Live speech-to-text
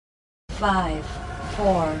5,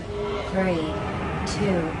 4, 3, 2,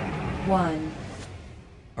 1.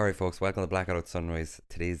 Alright folks, welcome to Blackout Sunrise.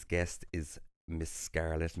 Today's guest is Miss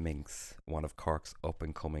Scarlett Minx, one of Cork's up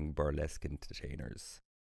and coming burlesque entertainers.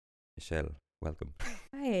 Michelle, welcome.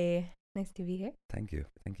 Hi, nice to be here. Thank you.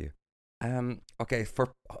 Okay,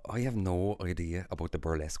 I have no idea about the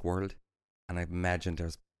burlesque world, and I imagine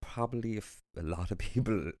there's probably a lot of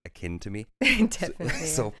people akin to me. Definitely.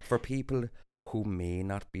 So for people who may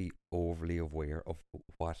not be overly aware of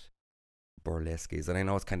what burlesque is, and I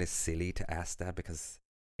know it's kind of silly to ask that because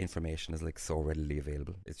information is like so readily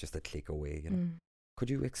available. It's just a click away, you know.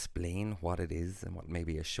 Could you explain what it is and what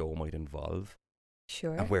maybe a show might involve?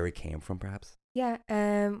 Sure. And where it came from, perhaps? Yeah.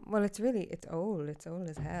 Well, it's old. It's old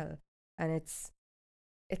as hell, and it's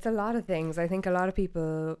a lot of things. I think a lot of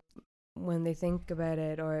people, when they think about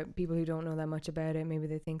it, or people who don't know that much about it, maybe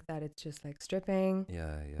they think that it's just like stripping.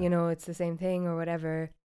 Yeah. You know, it's the same thing or whatever.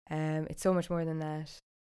 It's so much more than that.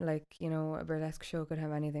 Like, you know, a burlesque show could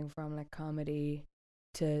have anything from like comedy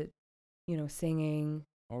to, you know, singing,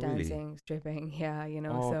 dancing, really? stripping. Yeah, you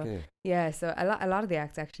know. Oh, So okay. yeah, so a lot of the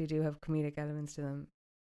acts actually do have comedic elements to them.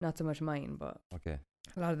 Not so much mine, but Okay.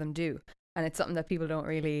 a lot of them do. And it's something that people don't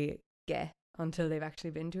really get until they've actually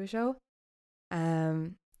been to a show.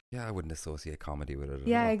 Yeah, I wouldn't associate comedy with it at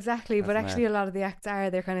Yeah, all. exactly. But That's actually, mad. a lot of the acts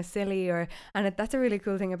they're kind of silly, that's a really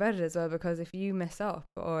cool thing about it as well, because if you mess up,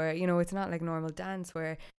 or, you know, it's not like normal dance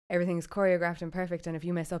where everything's choreographed and perfect, and if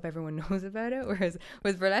you mess up, everyone knows about it. Whereas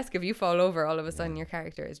with burlesque, if you fall over, all of a sudden your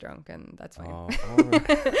character is drunk, and that's fine. Oh,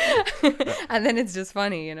 alright. And then it's just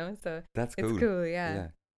funny, you know? So That's cool. it's cool, yeah.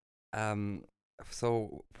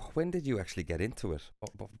 So when did you actually get into it?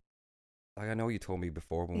 Like, I know you told me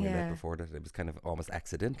before when we met before that it was kind of almost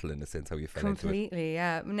accidental in a sense how you fell into it. Completely,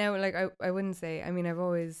 yeah. Now, like, I wouldn't say, I mean, I've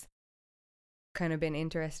always kind of been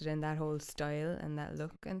interested in that whole style and that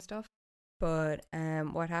look and stuff. But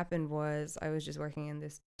what happened was I was just working in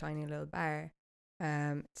this tiny little bar.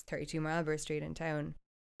 It's 32 Marlborough Street in town.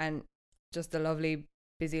 And just a lovely,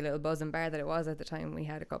 busy little buzzing bar that it was at the time. We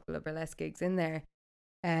had a couple of burlesque gigs in there.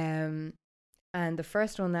 And the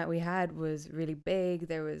first one that we had was really big.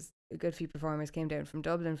 There was a good few performers came down from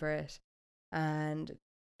Dublin for it, and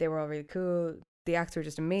they were all really cool. The acts were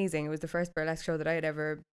just amazing. It was the first burlesque show that I had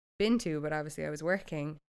ever been to, but obviously I was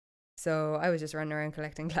working, so I was just running around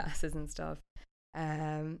collecting glasses and stuff.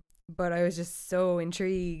 But I was just so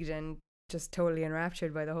intrigued and just totally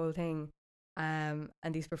enraptured by the whole thing, and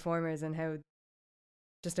these performers and how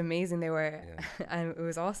just amazing they were. Yeah. And it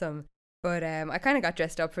was awesome. But I kind of got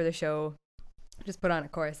dressed up for the show, just put on a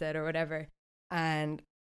corset or whatever, and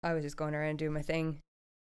I was just going around doing my thing.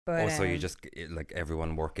 But So you just, like,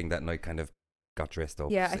 everyone working that night kind of got dressed up?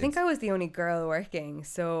 yeah, I think I was the only girl working,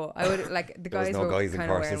 so I would like the There was guys no were guys in kind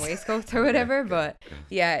of wearing corsets. waistcoats or whatever. But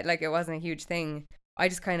yeah, like, it wasn't a huge thing. I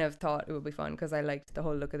just kind of thought it would be fun because I liked the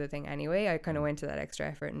whole look of the thing anyway. I kind of went to that extra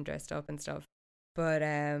effort and dressed up and stuff. But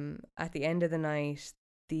at the end of the night,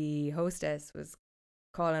 the hostess was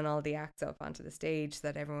calling all the acts up onto the stage so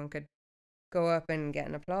that everyone could go up and get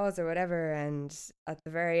an applause or whatever. And at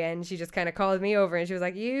the very end, she just kind of called me over and she was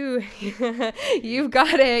like, you've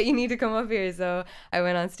got it, you need to come up here. So I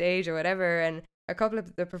went on stage or whatever, and a couple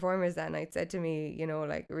of the performers that night said to me, you know,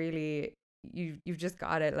 like, really, you've just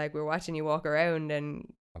got it, like, we're watching you walk around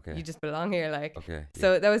and Okay. you just belong here, like. Okay.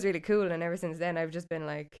 So that was really cool, and ever since then I've just been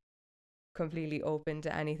like completely open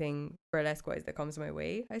to anything burlesque wise that comes my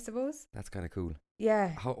way, I suppose. That's kind of cool.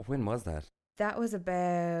 Yeah, When was that? that was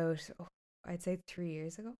about I'd say 3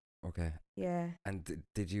 years ago. Okay. Yeah. And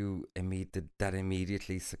did that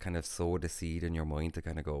immediately kind of sow the seed in your mind to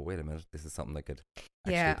kind of go, wait a minute, this is something I could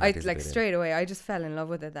actually Yeah, I participate like in? straight away I just fell in love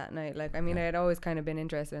with it that night. Like, I mean, Yeah. I had always kind of been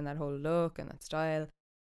interested in that whole look and that style,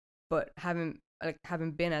 but having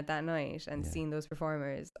been at that night and Yeah. seen those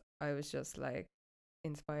performers, I was just like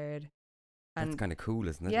inspired. That's And kind of cool,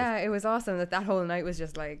 isn't it? yeah, it was awesome that whole night was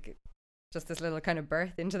just like just this little kind of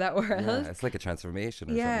birth into that world. Yeah, it's like a transformation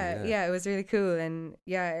or Yeah, something. yeah, it was really cool. And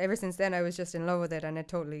yeah, ever since then I was just in love with it, and it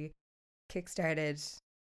totally kickstarted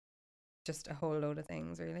just a whole load of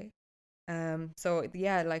things, really. So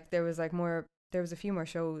yeah, like there was a few more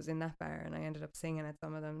shows in that bar, and I ended up singing at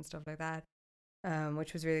some of them and stuff like that,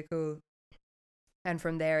 which was really cool. And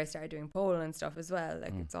from there I started doing pole and stuff as well.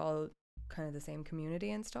 Like, it's all kind of the same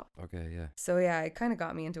community and stuff. Okay, yeah. So yeah, it kind of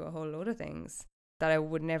got me into a whole load of things that I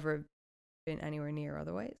would never been anywhere near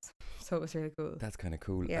otherwise. So it was really cool. That's kind of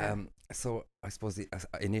cool. Yeah. So I suppose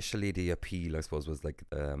initially the appeal, I suppose, was like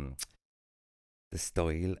the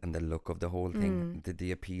style and the look of the whole thing. Did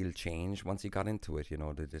the appeal change once you got into it? You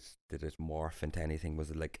know, did it morph into anything? Was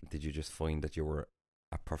it like, did you just find that you were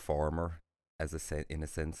a performer in a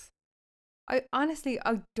sense, I honestly,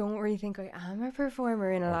 I don't really think I am a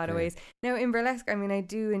performer in a lot of Okay. ways. Now in burlesque, I mean, I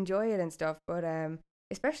do enjoy it and stuff, but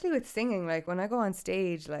especially with singing, like when I go on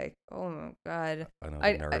stage, like, oh my God, I know the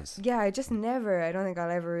I nerves. yeah, I just never. I don't think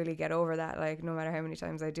I'll ever really get over that. Like no matter how many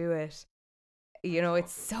times I do it, you know,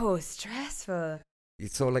 it's so stressful.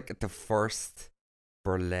 So like the first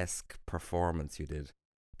burlesque performance you did,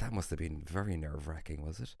 that must have been very nerve wracking,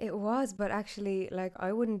 was it? It was, but actually, like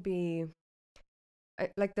I wouldn't be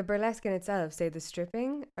like the burlesque in itself. Say the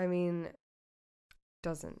stripping. I mean,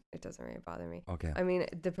 doesn't really bother me. Okay. I mean,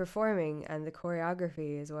 the performing and the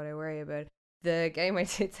choreography is what I worry about. The getting my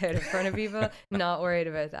tits out in front of people, not worried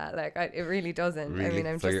about that. Like, it really doesn't. I Really? mean,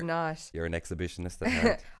 I'm So just not. You're an exhibitionist at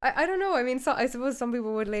heart. I don't know. I mean, so I suppose some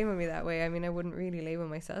people would label me that way. I mean, I wouldn't really label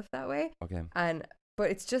myself that way. Okay. But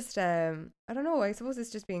it's just I don't know. I suppose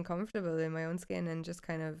it's just being comfortable in my own skin and just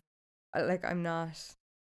kind of like I'm not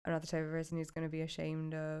the type of person who's going to be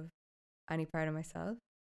ashamed of any part of myself.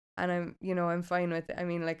 And I'm fine with it. I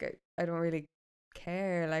mean, like I don't really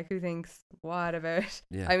care like who thinks what about.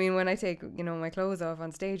 Yeah. I mean, when I take, my clothes off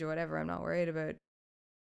on stage or whatever, I'm not worried about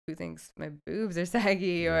who thinks my boobs are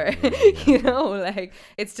saggy or Yeah. like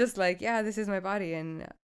it's just like, yeah, this is my body and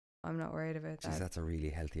I'm not worried about Jeez, that. that's a really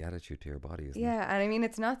healthy attitude to your body, isn't it? Yeah, and I mean,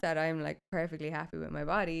 it's not that I'm like perfectly happy with my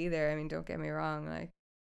body either. I mean, don't get me wrong, like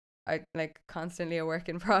I like constantly a work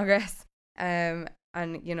in progress. And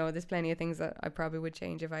there's plenty of things that I probably would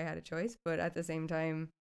change if I had a choice, but at the same time,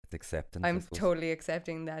 It's acceptance. I I'm suppose. totally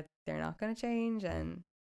accepting that they're not going to change, and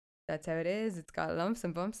that's how it is. It's got lumps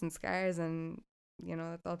and bumps and scars, and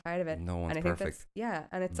that's all part of it. No one's And I think perfect.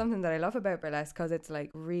 and it's something that I love about burlesque because it's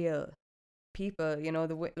like real people.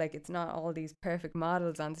 Like it's not all these perfect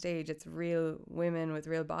models on stage. It's real women with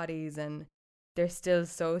real bodies, and they're still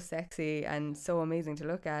so sexy and so amazing to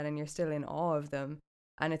look at, and you're still in awe of them.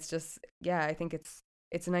 And it's just, yeah, I think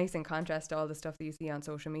it's nice in contrast to all the stuff that you see on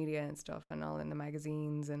social media and stuff, and all in the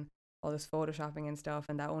magazines and all this photoshopping and stuff,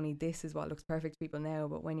 and that only this is what looks perfect to people now.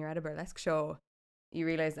 But when you're at a burlesque show, you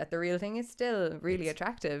realize that the real thing is still really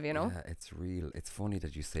attractive. Yeah, it's real. It's funny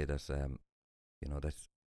that you say that. That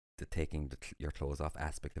the taking your clothes off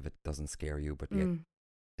aspect of it doesn't scare you, but yet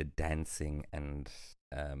the dancing and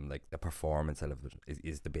like the performance of it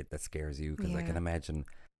is the bit that scares you, because I can imagine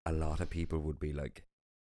a lot of people would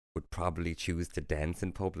probably choose to dance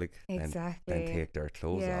in public exactly than take their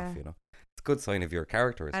clothes off. It's a good sign of your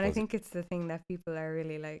character, I suppose. And I think it's the thing that people are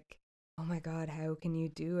really like, oh my God, how can you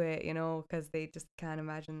do it? Because they just can't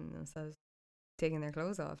imagine themselves taking their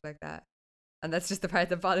clothes off like that. And that's just the part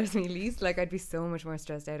that bothers me least. Like, I'd be so much more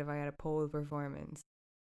stressed out if I had a pole performance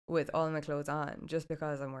with all my clothes on, just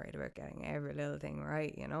because I'm worried about getting every little thing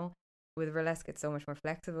right. With burlesque, it's so much more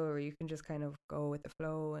flexible, where you can just kind of go with the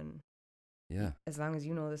flow, and as long as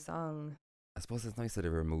you know the song. I suppose it's nice that it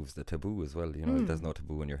removes the taboo as well. There's no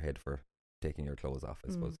taboo in your head for taking your clothes off,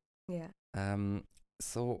 I suppose. Yeah.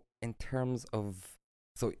 So in terms of,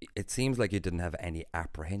 so it seems like you didn't have any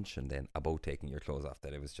apprehension then about taking your clothes off,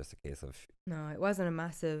 that it was just a case of... No, it wasn't a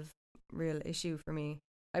massive real issue for me.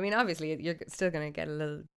 I mean, obviously you're still going to get a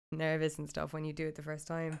little nervous and stuff when you do it the first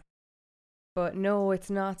time. But no, it's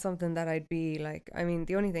not something that I'd be like, I mean,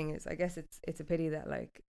 the only thing is, I guess it's a pity that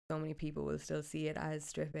like so many people will still see it as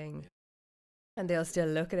stripping and they'll still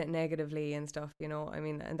look at it negatively and stuff, I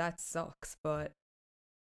mean, and that sucks. But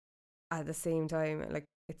at the same time,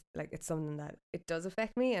 it's something that it does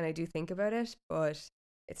affect me, and I do think about it, but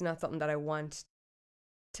it's not something that I want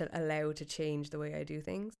to allow to change the way I do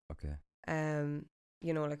things. Okay.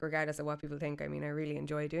 Like regardless of what people think, I mean, I really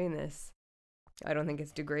enjoy doing this. I don't think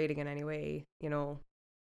it's degrading in any way,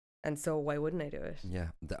 and so why wouldn't I do it? Yeah,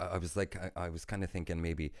 I was like, I was kind of thinking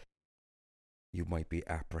maybe you might be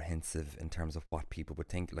apprehensive in terms of what people would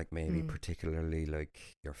think, like maybe particularly like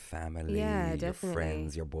your family, your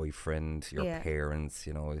friends, your boyfriend, your parents,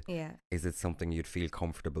 Yeah. Is it something you'd feel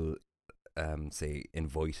comfortable, say,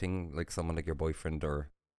 inviting like someone like your boyfriend or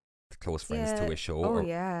close friends to a show? Oh,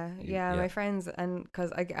 yeah. My friends, and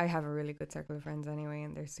because I have a really good circle of friends anyway,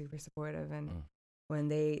 and they're super supportive. And when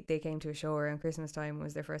they came to a show around Christmas time,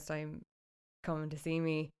 was their first time coming to see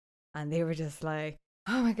me, and they were just like,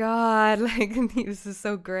 oh my God, like, this is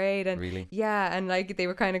so great. And really? Yeah, and like they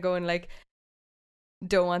were kind of going like,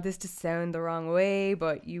 don't want this to sound the wrong way,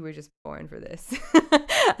 but you were just born for this.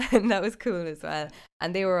 And that was cool as well.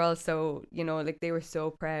 And they were also, like they were so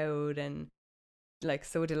proud and like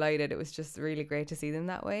so delighted. It was just really great to see them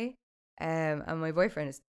that way. And my boyfriend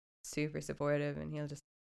is super supportive, and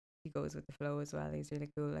he goes with the flow as well. He's really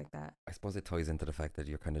cool like that. I suppose it ties into the fact that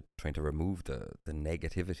you're kind of trying to remove the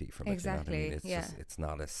negativity from it. Exactly. It's just, it's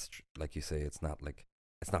not like you say, it's not like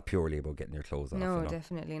it's not purely about getting your clothes off. No, you know?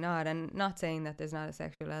 definitely not. And not saying that there's not a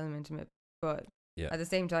sexual element to it, but Yeah. at the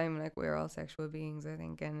same time, like, we're all sexual beings, I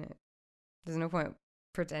think, and there's no point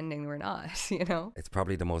pretending we're not, you know? It's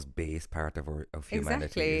probably the most base part of humanity.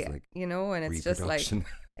 Exactly, Is like you know, and it's just like, reproduction,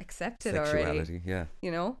 accept it already, sexuality. Yeah.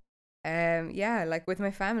 you know? Yeah, like with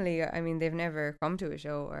my family, I mean, they've never come to a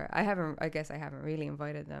show, or I guess I haven't really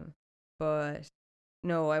invited them, but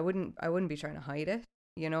no, I wouldn't be trying to hide it,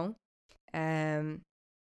 you know?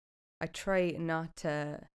 I try not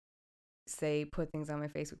to say put things on my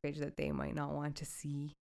Facebook page that they might not want to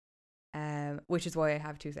see. Which is why I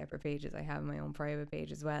have two separate pages. I have my own private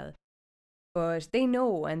page as well. But they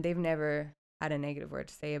know, and they've never had a negative word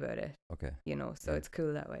to say about it, Okay. you know, so Yeah. it's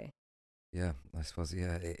cool that way. Yeah, I suppose.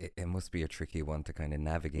 Yeah, it must be a tricky one to kind of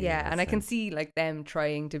navigate. Yeah, in a and I can sense. see like them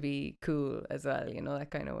trying to be cool as well, you know, that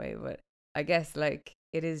kind of way. But I guess like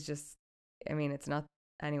it is just, I mean, it's not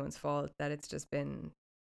anyone's fault that it's just been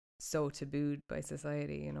so tabooed by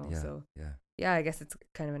society, you know. Yeah, So yeah. yeah, I guess it's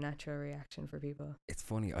kind of a natural reaction for people. It's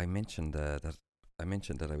funny. I mentioned that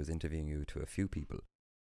I was interviewing you to a few people,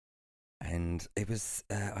 and it was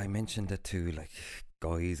I mentioned it to like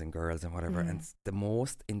guys and girls and whatever, and the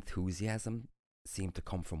most enthusiasm seemed to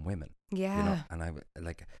come from women. Yeah. You know, and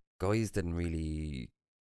like guys didn't really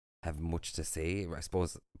have much to say, I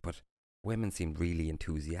suppose, but women seemed really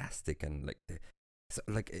enthusiastic and like. So,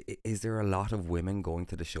 like, is there a lot of women going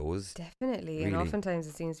to the shows? Definitely. And Really? oftentimes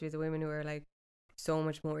it seems to be the women who are like so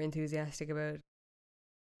much more enthusiastic about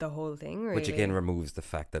the whole thing, really. Which again removes the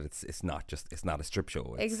fact that it's not a strip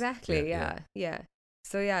show. It's, Exactly, yeah.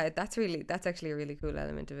 So yeah, that's actually a really cool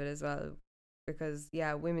element of it as well, because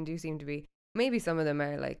yeah, women do seem to be, maybe some of them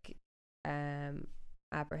are like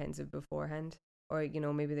apprehensive beforehand, or you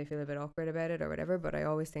know, maybe they feel a bit awkward about it or whatever, but I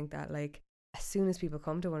always think that like as soon as people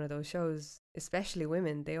come to one of those shows, especially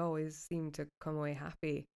women, they always seem to come away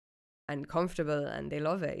happy and comfortable and they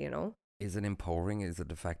love it, you know. Is it empowering? Is it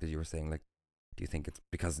the fact that you were saying, like, do you think it's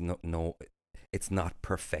because no it's not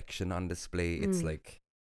perfection on display, it's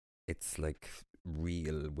like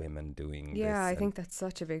real women doing this? Yeah, I think that's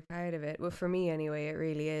such a big part of it. Well, for me anyway, it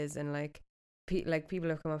really is. And like people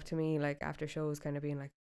have come up to me like after shows kind of being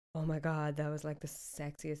like, oh my God, that was like the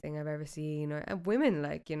sexiest thing I've ever seen. Or and women,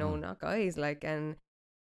 like, you know, not guys, like, and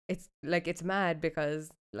it's like, it's mad because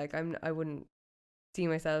like I wouldn't see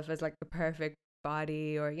myself as like the perfect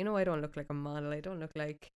body, or, you know, I don't look like a model. I don't look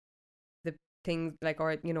like the things like,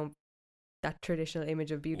 or, you know, that traditional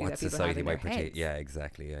image of beauty what that people society have in their might portray. heads. Yeah,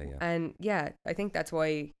 exactly. Yeah. And yeah, I think that's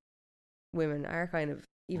why women are kind of,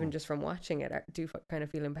 even just from watching it, do kind of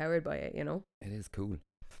feel empowered by it, you know? It is cool.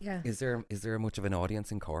 Yeah. Is there much of an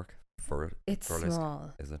audience in Cork for It's burlesque?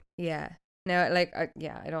 small. Is it? Yeah. Now, like, I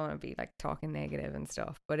don't want to be like talking negative and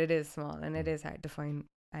stuff, but it is small, and it is hard to find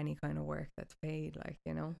any kind of work that's paid, like,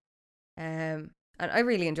 you know. And I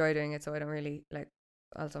really enjoy doing it, so I don't really like.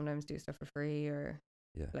 I'll sometimes do stuff for free or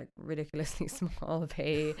like ridiculously small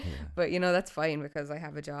pay, Yeah. but you know, that's fine because I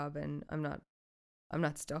have a job and I'm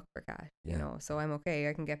not stuck for cash, you know. So I'm okay.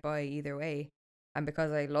 I can get by either way, and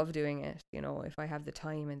because I love doing it, you know, if I have the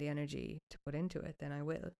time and the energy to put into it, then I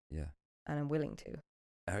will. Yeah. And I'm willing to.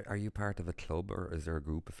 Are you part of a club, or is there a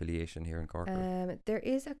group affiliation here in Cork? There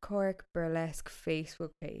is a Cork Burlesque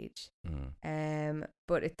Facebook page.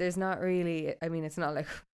 But there's not really, I mean, it's not like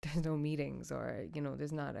there's no meetings, or, you know,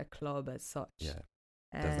 there's not a club as such. Yeah.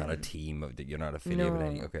 There's not a team that you're not affiliated with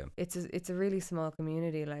any. Okay. It's a really small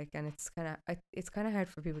community, like, and it's kind of hard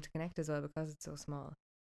for people to connect as well because it's so small.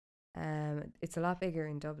 It's a lot bigger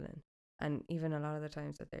in Dublin, and even a lot of the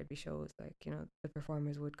times that there'd be shows, like, you know, the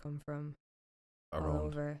performers would come from all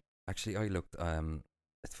over. Actually, I looked.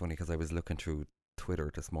 It's funny because I was looking through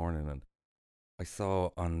Twitter this morning, and I saw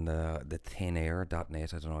on the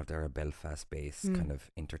thinair.net. I don't know if they're a Belfast-based kind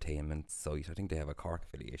of entertainment site. I think they have a Cork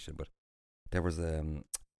affiliation, but there was a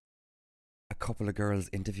couple of girls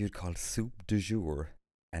interviewed called Soup du Jour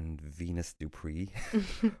and Venus Dupree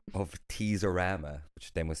of Teaserama,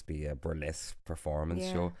 which they must be a burlesque performance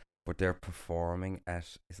show, but they're performing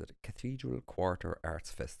at, is it a Cathedral Quarter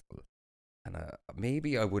Arts Festival? And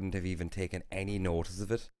maybe I wouldn't have even taken any notice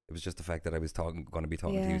of it. It was just the fact that I was going to be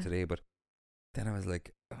talking to you today. But then I was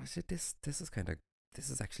like, oh shit, this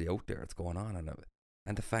is actually out there. It's going on,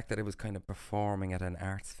 and the fact that it was kind of performing at an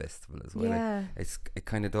arts festival as well. Yeah, like, it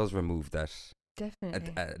kind of does remove that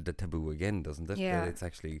definitely the taboo again, doesn't it? Yeah, that it's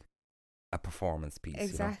actually a performance piece.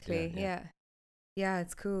 Exactly. You know? Yeah,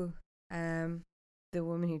 it's cool. The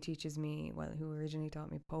woman who teaches me, well, who originally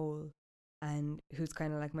taught me pole, and who's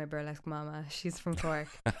kind of like my burlesque mama, she's from Cork.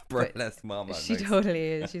 Burlesque mama. She nice. totally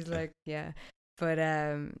is. She's like, yeah. But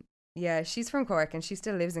Yeah, she's from Cork and she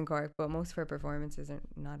still lives in Cork, but most of her performances are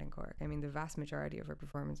not in Cork. I mean, the vast majority of her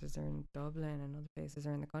performances are in Dublin and other places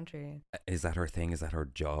are in the country. Is that her thing? Is that her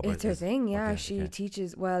job? It's her thing, yeah. okay, She okay.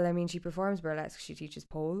 teaches, well, I mean, she performs burlesque, she teaches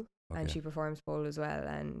pole, and Okay. she performs pole as well.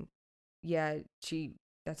 And yeah,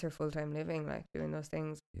 that's her full time living, like doing those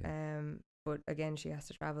things. Yeah. But again, she has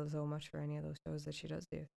to travel so much for any of those shows that she does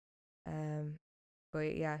do.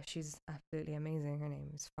 But yeah, she's absolutely amazing. Her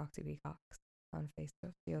name is Foxy B. Cox on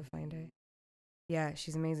Facebook. You'll find her. Yeah,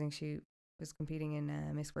 she's amazing. She was competing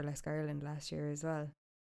in Miss Burlesque Ireland last year as well.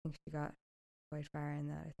 I think she got quite far in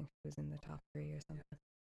that. I think she was in the top 3 or something.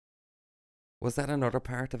 Was that another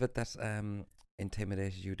part of it that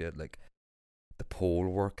intimidated you? Did like the pole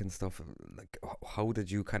work and stuff? Like, how did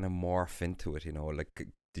you kind of morph into it? You know, like,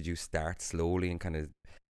 did you start slowly and kind of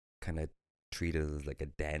treat it as like a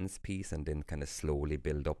dance piece, and then kind of slowly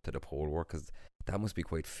build up to the pole work? Because that must be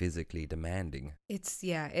quite physically demanding. It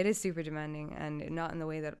is super demanding, and not in the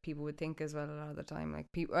way that people would think as well. A lot of the time, like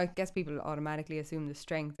I guess people automatically assume the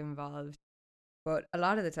strength involved, but a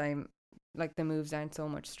lot of the time, like the moves aren't so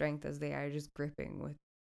much strength as they are just gripping with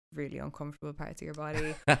really uncomfortable parts of your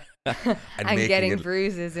body and getting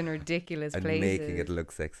bruises in ridiculous and places, making it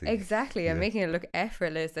look sexy. Exactly, and making it look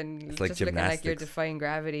effortless, and it's just like looking like you're gymnastics. defying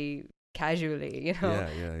gravity casually, you know.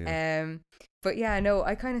 Yeah. But yeah, no,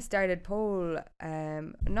 I kind of started pole,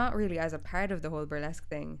 not really as a part of the whole burlesque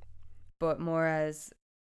thing, but more as,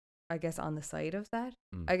 I guess, on the side of that.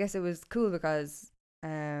 I guess it was cool because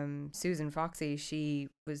Susan Foxy, she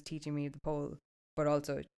was teaching me the pole, but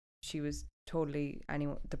also she was totally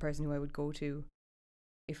the person who I would go to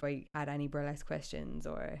if I had any burlesque questions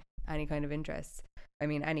or any kind of interests. I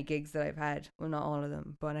mean, any gigs that I've had, well, not all of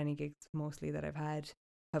them, but any gigs mostly that I've had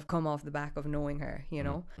have come off the back of knowing her, you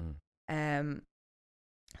know.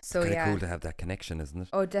 So it's yeah, cool to have that connection, isn't it?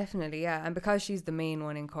 Oh, definitely, yeah. And because she's the main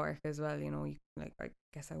one in Cork as well, you know, I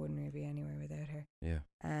guess I wouldn't really be anywhere without her. Yeah.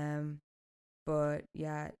 But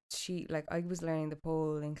yeah, I was learning the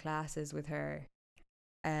pole in classes with her,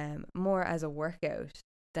 more as a workout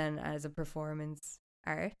than as a performance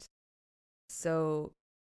art. So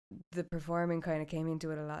the performing kind of came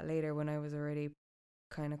into it a lot later when I was already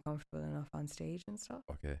kind of comfortable enough on stage and stuff.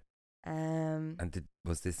 Okay. And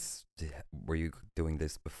were you doing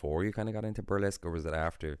this before you kind of got into burlesque, or was it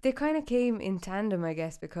after? They kind of came in tandem, I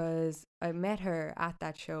guess, because I met her at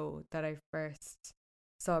that show that I first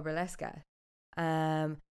saw burlesque at.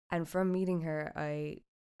 And from meeting her, I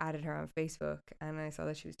added her on Facebook and I saw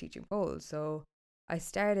that she was teaching pole. So I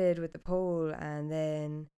started with the pole, and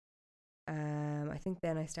then I think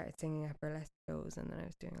then I started singing at burlesque shows, and then I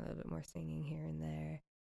was doing a little bit more singing here and there.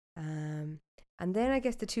 And then I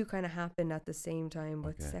guess the two kind of happened at the same time,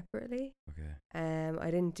 but separately. Okay. I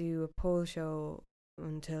didn't do a pole show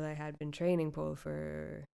until I had been training pole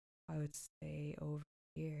for, I would say, over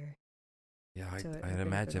a year. Yeah, I'd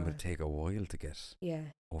imagine it would take a while to get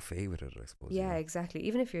au fait with it, I suppose. Yeah, exactly.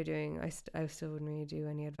 Even if you're doing, I still wouldn't really do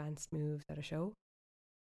any advanced moves at a show,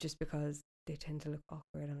 just because they tend to look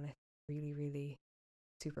awkward unless you're really, really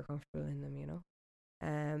super comfortable in them, you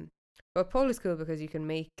know. But pole is cool because you can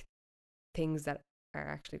make things that are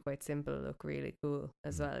actually quite simple look really cool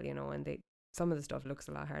as well, you know, and some of the stuff looks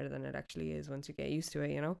a lot harder than it actually is once you get used to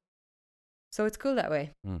it, you know. So it's cool that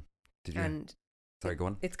way. Did you? And sorry, go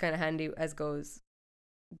on. It's kind of handy as goes,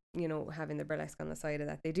 you know, having the burlesque on the side of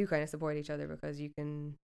that. They do kind of support each other because you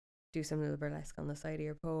can do some little burlesque on the side of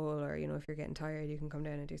your pole, or, you know, if you're getting tired, you can come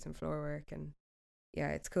down and do some floor work. And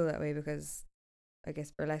yeah, it's cool that way because I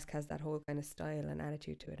guess burlesque has that whole kind of style and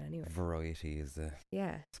attitude to it anyway. Variety is the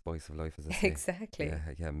spice of life, as I say. Exactly.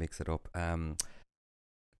 Yeah, mix it up.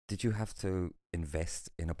 Did you have to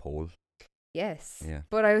invest in a pole? Yes. Yeah.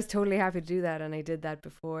 But I was totally happy to do that, and I did that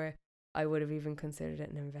before I would have even considered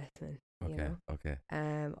it an investment. Okay. You know? Okay.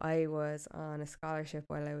 I was on a scholarship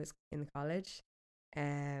while I was in college,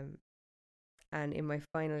 and in my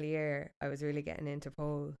final year, I was really getting into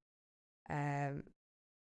pole.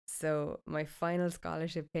 So my final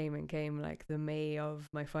scholarship payment came like the May of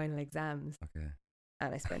my final exams. Okay.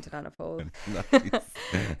 And I spent it on a pole. Nice.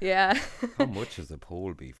 Yeah. How much does a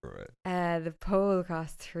pole be for it? The pole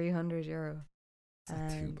cost €300. It's not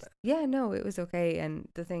too bad. Yeah, no, it was okay. And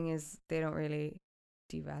the thing is, they don't really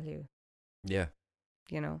devalue. Yeah.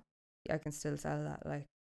 You know, I can still sell that. Like,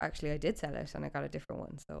 actually, I did sell it, and I got a different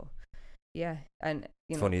one. So, yeah, and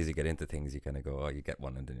it's funny as you get into things, you kind of go, "Oh, you get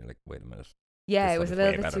one," and then you're like, "Wait a minute." Yeah, it was a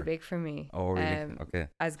little bit too big for me. Oh, really? Okay.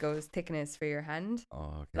 As goes thickness for your hand.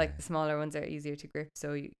 Oh, okay. Like the smaller ones are easier to grip,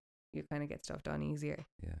 so you kind of get stuff done easier.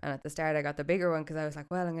 Yeah. And at the start, I got the bigger one because I was like,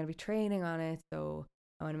 well, I'm going to be training on it, so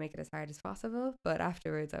I want to make it as hard as possible. But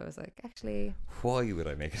afterwards, I was like, actually, Why would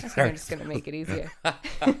I make it? I think I'm just going to make it easier.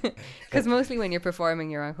 Because mostly when you're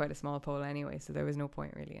performing, you're on quite a small pole anyway, so there was no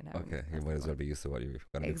point really in having. Okay, you might as well be used to what you're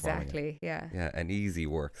going to be performing. Exactly. Yeah. Yeah, and easy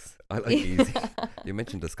works. I like easy. You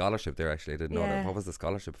mentioned the scholarship there. Actually, I didn't know that. Yeah. What was the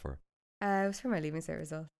scholarship for? It was for my leaving cert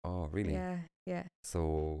result. Oh, really? Yeah. Yeah.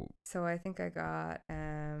 So So I think I got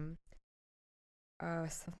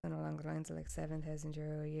something along the lines of like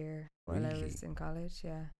 €7,000 a year while I Really? was in college.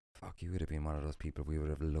 Yeah. fuck, you would have been one of those people we would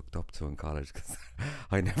have looked up to in college, because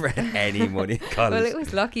I never had any money in college. Well, it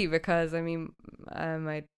was lucky because I mean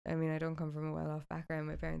I don't come from a well-off background.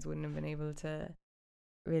 My parents wouldn't have been able to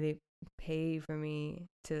really pay for me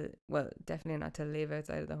to, well, definitely not to live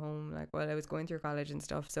outside of the home like while I was going through college and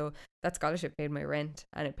stuff. So that scholarship paid my rent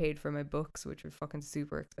and it paid for my books, which were fucking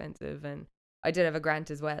super expensive, and I did have a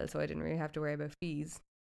grant as well, so I didn't really have to worry about fees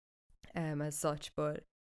as such. But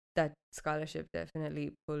that scholarship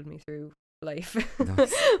definitely pulled me through life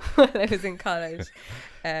Nice. while I was in college,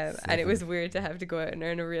 and it was weird to have to go out and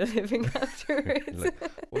earn a real living afterwards.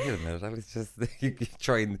 Like, wait a minute, I was just you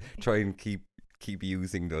try and keep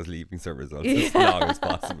using those leaving cert results as long as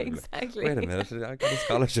possible. Like, Exactly. wait a minute, I got a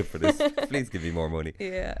scholarship for this. Please give me more money.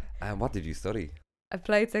 Yeah. And what did you study?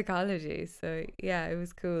 Applied psychology, so yeah, it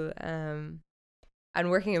was cool. And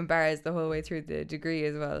working in bars the whole way through the degree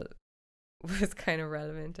as well was kind of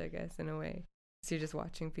relevant, I guess, in a way. So you're just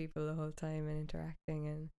watching people the whole time and interacting,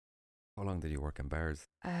 and How long did you work in bars?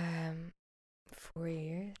 4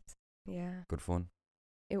 years. Yeah, Good fun.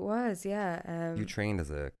 it was. Yeah. You trained as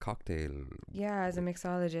a cocktail. Yeah, as a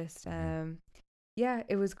mixologist. Mhm. Yeah,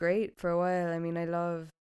 it was great for a while. I mean, I love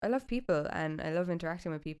people and I love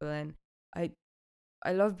interacting with people, and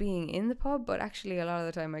I love being in the pub, but actually a lot of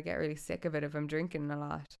the time I get really sick of it if I'm drinking a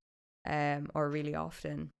lot, or really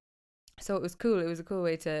often. So it was cool. It was a cool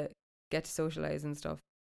way to get to socialize and stuff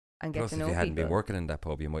and get Plus, to if know you hadn't people. been working in that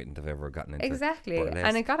pub, you mightn't have ever gotten into Exactly. burlesque.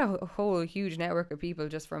 And I got a whole huge network of people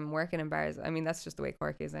just from working in bars. I mean, that's just the way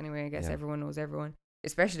Cork is anyway. I guess Yeah. everyone knows everyone,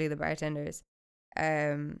 especially the bartenders.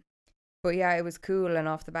 But yeah, it was cool. And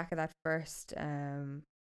off the back of that first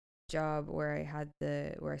job where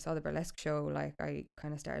I saw the burlesque show, like I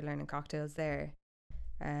kind of started learning cocktails there.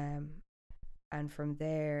 And from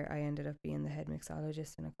there I ended up being the head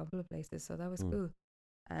mixologist in a couple of places. So that was Mm. cool.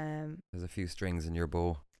 There's a few strings in your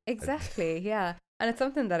bow. Exactly, yeah. And it's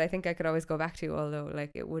something that I think I could always go back to, although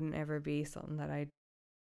like it wouldn't ever be something that I'd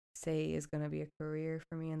say is going to be a career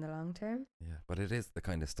for me in the long term. Yeah, but it is the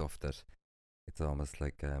kind of stuff that it's almost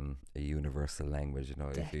like a universal language, you know.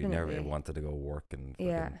 If you never Definitely. wanted to go work and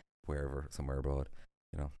Yeah. wherever, somewhere abroad,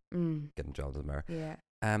 you know, getting jobs in there. Yeah.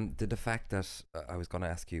 Did the fact that I was going to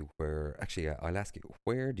ask you I'll ask you,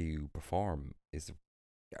 where do you perform?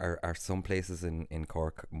 Are some places in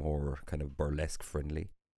Cork more kind of burlesque friendly?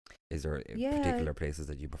 Is there particular places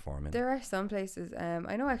that you perform in? There are some places.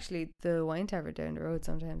 I know actually the Wine Tavern down the road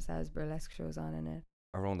sometimes has burlesque shows on in it.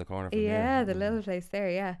 Around the corner from here? Yeah, the little place there,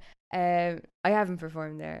 yeah. I haven't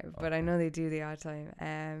performed there, but I Okay. know they do the odd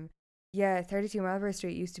time. Yeah, 32 Marlborough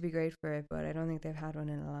Street used to be great for it, but I don't think they've had one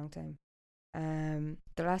in a long time.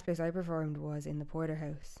 The last place I performed was in the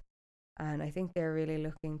Porterhouse, and I think they're really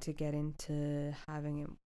looking to get into having it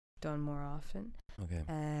done more often. Okay.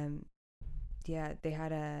 Yeah,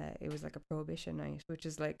 it was like a prohibition night, which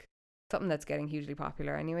is like something that's getting hugely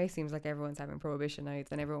popular anyway. Seems like everyone's having prohibition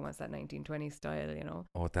nights and everyone wants that 1920s style, you know.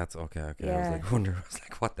 Oh, that's okay. I Yeah. was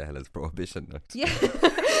like, what the hell is prohibition night? Yeah.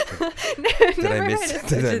 Did I Never miss- heard of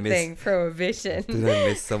did such I a miss- thing, prohibition. Did I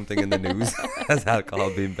miss something in the news? Has alcohol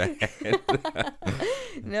been banned?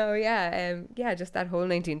 No, yeah, just that whole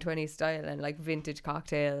 1920s style and like vintage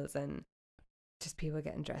cocktails and just people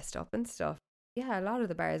getting dressed up and stuff. Yeah, a lot of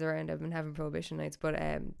the bars around have been having prohibition nights, but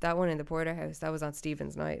that one in the Porterhouse, that was on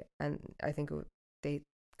Stephen's night, and I think they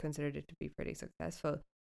considered it to be pretty successful.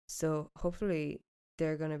 So hopefully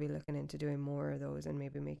they're going to be looking into doing more of those and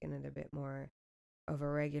maybe making it a bit more of a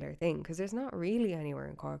regular thing, because there's not really anywhere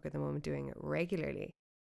in Cork at the moment doing it regularly.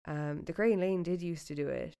 The Grey Lane did used to do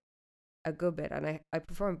it a good bit, and I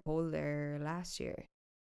performed pole there last year,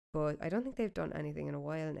 but I don't think they've done anything in a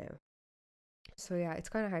while now. So yeah, it's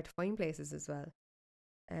kind of hard to find places as well.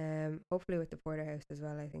 Hopefully with the Porterhouse as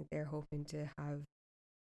well, I think they're hoping to have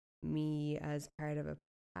me as part of a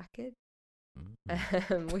package,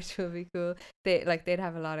 which will be cool. They'd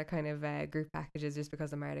have a lot of kind of group packages just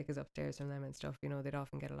because the Mardic is upstairs from them and stuff. You know, they'd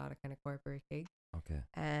often get a lot of kind of corporate gigs, Okay.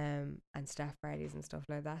 and staff parties and stuff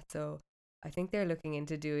like that. So I think they're looking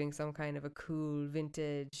into doing some kind of a cool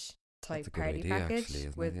vintage type a good party idea, package actually, isn't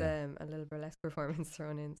it? with Yeah. a little burlesque performance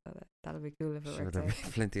thrown in, so that'll be cool if it Sure, works there'll be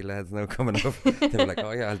out. plenty of lads now coming up. They're like,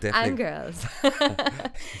 oh yeah, I'll And definitely, girls.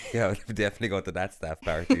 yeah, I'll definitely go to that staff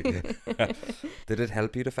party. Did it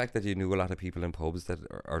help you the fact that you knew a lot of people in pubs that,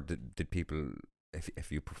 or did people,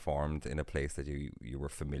 if you performed in a place that you were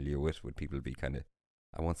familiar with, would people be kind of,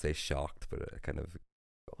 I won't say shocked, but kind of,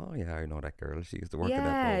 oh yeah, I know that girl. She used to work at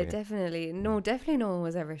that Yeah, pub. definitely. No, definitely no one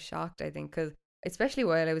was ever shocked, I think, because especially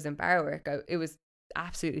while I was in bar work, it was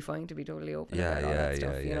absolutely fine to be totally open Yeah, about all yeah, that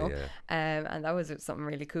stuff, yeah, you yeah, know. yeah. And that was something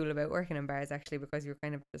really cool about working in bars, actually, because you're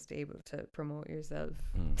kind of just able to promote yourself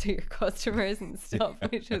Mm. to your customers and stuff,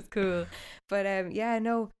 which was cool. But yeah,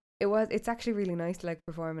 no, it's actually really nice to like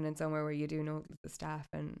performing in somewhere where you do know the staff,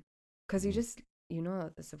 and because you Mm. just, you know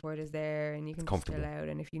that the support is there and you can just chill comfortable. out,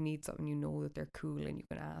 and if you need something, you know that they're cool and you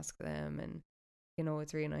can ask them, and you know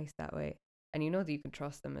it's really nice that way, and you know that you can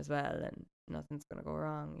trust them as well, and nothing's gonna go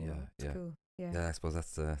wrong. You Yeah, know, it's yeah. cool. Yeah. Yeah, I suppose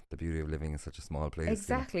that's the beauty of living in such a small place.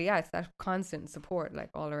 Exactly. Yeah, it's that constant support like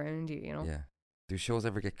all around you. You know. Yeah. Do shows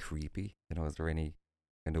ever get creepy? You know, is there any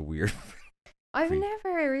kind of weird? I've creep?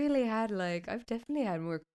 never really had like I've definitely had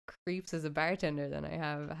more creeps as a bartender than I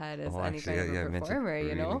have had as any Actually, kind of yeah, a I mentioned- performer.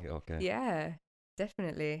 You know. really? Okay. Yeah,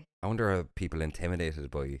 definitely. I wonder, are people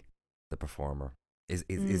intimidated by the performer? Is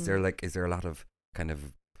there is there a lot of kind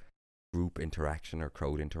of group interaction or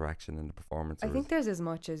crowd interaction in the performance? I or think there's as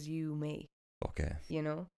much as you make. okay. You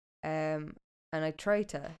know, and I try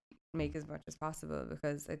to make as much as possible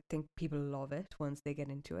because I think people love it once they get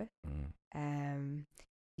into it. Mm.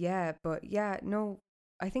 Yeah, but yeah, no,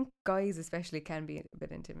 I think guys especially can be a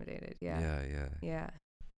bit intimidated. Yeah. Yeah.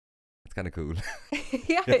 It's kind of cool.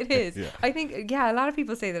 Yeah, it is. Yeah. I think, yeah, a lot of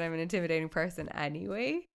people say that I'm an intimidating person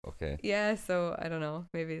anyway. Okay. Yeah, so I don't know.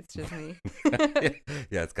 Maybe it's just me.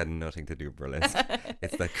 Yeah, it's got nothing to do with burlesque.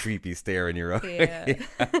 It's that creepy stare in your eye.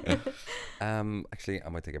 Yeah. Actually, I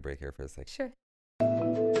might take a break here for a sec. Sure.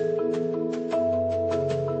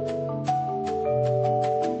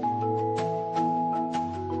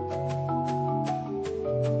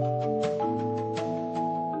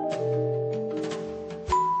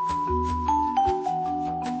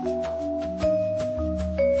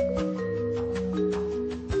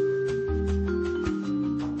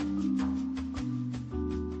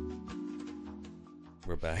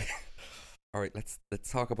 We're back. All right, let's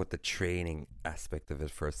talk about the training aspect of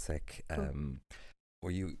it for a sec. Cool.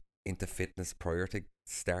 Were you into fitness prior to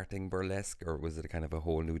starting burlesque, or was it kind of a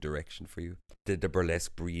whole new direction for you? Did the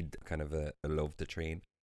burlesque breed kind of a love to train?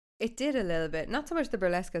 It did a little bit. Not so much the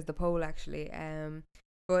burlesque as the pole, actually.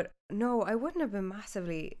 But no, I wouldn't have been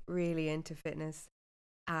massively really into fitness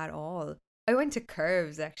at all. I went to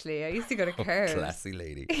Curves, actually. I used to go to Curves. Classy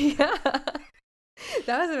lady. Yeah.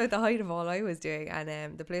 That was about the height of all I was doing,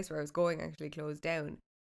 and the place where I was going actually closed down,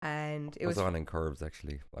 and it I was was on in Curves,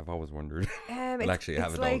 actually. I've always wondered. well, Well, actually, I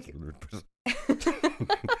haven't always wondered, but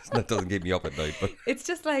that doesn't keep me up at night. But it's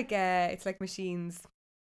just like machines,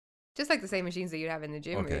 just like the same machines that you'd have in the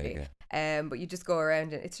gym, really. okay. But you just go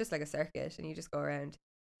around, and it's just like a circuit, and you just go around,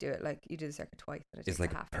 do it like you do the circuit twice, and it It's takes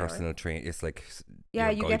like a half an hour. personal train. It's like Yeah,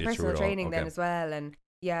 you're you get guided through personal it all. training then Okay. as well, and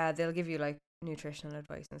yeah, they'll give you like nutritional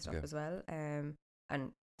advice and stuff Okay. as well.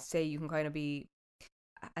 And say you can kind of be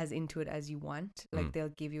as into it as you want. Like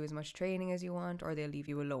they'll give you as much training as you want, or they'll leave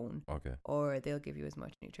you alone, Okay. or they'll give you as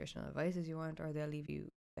much nutritional advice as you want, or they'll leave you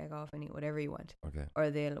beg off and eat whatever you want, Okay. or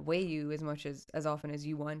they'll weigh you as much as often as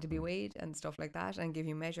you want to be weighed and stuff like that, and give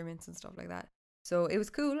you measurements and stuff like that. So it was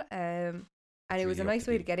cool, and it was a really up nice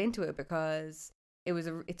to way to date. get into it because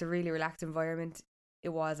it's a really relaxed environment. It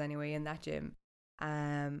was anyway in that gym,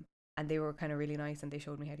 and they were kind of really nice, and they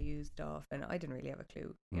showed me how to use stuff, and I didn't really have a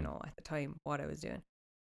clue, you know, at the time what I was doing.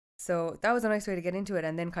 So that was a nice way to get into it.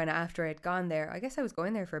 And then kind of after I'd gone there, I guess I was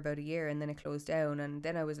going there for about a year, and then it closed down, and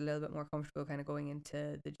then I was a little bit more comfortable kind of going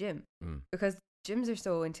into the gym because gyms are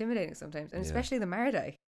so intimidating sometimes, and Yeah. especially the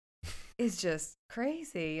Mardai is just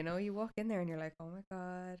crazy. You know, you walk in there and you're like, oh my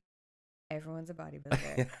God, everyone's a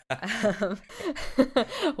bodybuilder.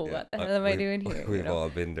 What the hell am I doing here? We've you know? all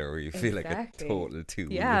been there where you feel like a Exactly. total two.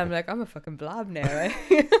 Yeah, I'm like, I'm a fucking blob now.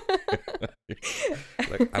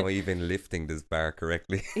 Like, am I even lifting this bar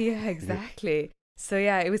correctly? Yeah, exactly. So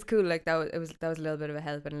yeah, it was cool. Like that was a little bit of a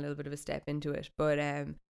help and a little bit of a step into it. But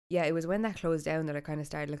yeah, it was when that closed down that I kind of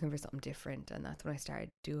started looking for something different, and that's when I started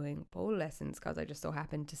doing pole lessons because I just so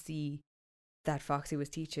happened to see that Foxy was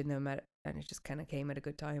teaching them and it just kind of came at a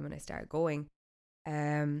good time when I started going.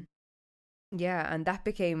 Yeah, and that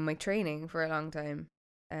became my training for a long time.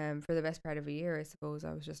 For the best part of a year, I suppose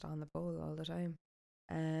I was just on the pole all the time.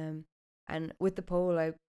 And with the pole,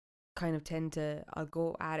 I kind of I'll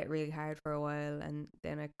go at it really hard for a while, and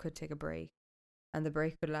then I could take a break, and the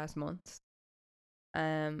break could last months.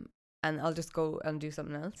 And I'll just go and do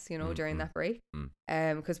something else, during that break.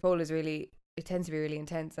 Because pole is really, it tends to be really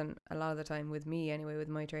intense, and a lot of the time with me anyway, with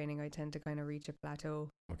my training, I tend to kind of reach a plateau.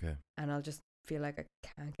 Okay. And I'll just feel like I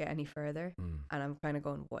can't get any further, and I'm kind of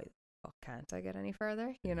going, why the fuck can't I get any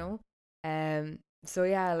further? So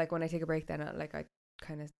yeah, like when I take a break, then I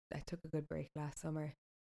took a good break last summer,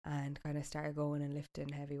 and kind of started going and lifting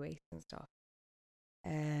heavy weights and stuff.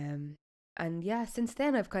 And yeah, since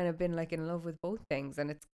then I've kind of been like in love with both things, and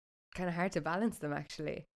it's kind of hard to balance them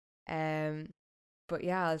actually. But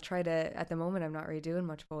yeah, I'll try to. At the moment, I'm not really doing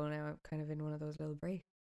much pole now. I'm kind of in one of those little breaks.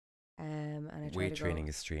 And I try weight to training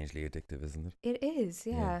is strangely addictive, isn't it? It is,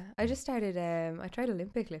 yeah. I just started. I tried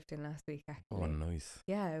Olympic lifting last week actually. Oh, nice.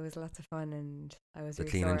 Yeah, it was lots of fun, and I was the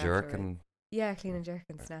really clean sore and jerk afterwards. and Yeah, clean and jerk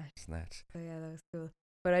and snatch. snatch. So yeah, that was cool.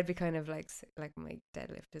 But I'd be kind of like my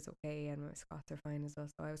deadlift is okay, and my squats are fine as well.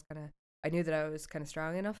 So I knew that I was kind of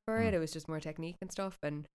strong enough for it. It was just more technique and stuff,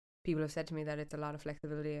 and people have said to me that it's a lot of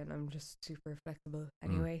flexibility, and I'm just super flexible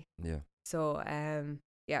anyway. Yeah. So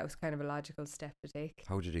yeah, it was kind of a logical step to take.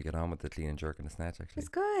 How did you get on with the clean and jerk and the snatch actually? It's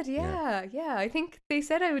good, yeah. I think they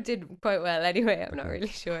said I did quite well anyway. I'm not really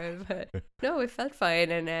sure, but no, it felt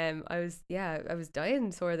fine, and I was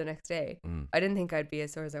dying sore the next day. I didn't think I'd be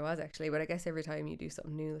as sore as I was actually, but I guess every time you do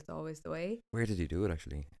something new, it's always the way. Where did you do it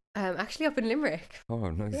actually? Actually up in Limerick.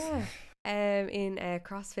 Oh, nice. Yeah. In a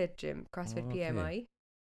CrossFit gym, CrossFit okay. PMI.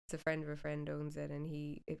 It's a friend of a friend owns it, and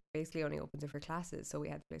it basically only opens it for classes, so we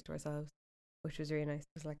had the place to ourselves, which was really nice.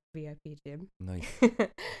 It was like a VIP gym. Nice.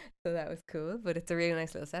 So that was cool, but it's a really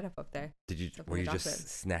nice little setup up there. Were you just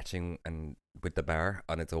snatching and with the bar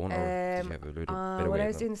on its own, or did you have a little bit of weight? When I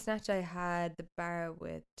was doing the snatch, I had the bar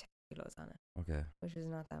with 10 kilos on it. Okay. Which is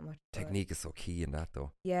not that much. Technique is so key in that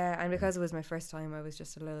though. Yeah, and because it was my first time, I was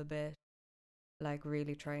just a little bit like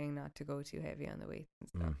really trying not to go too heavy on the weights and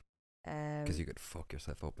stuff. Because you could fuck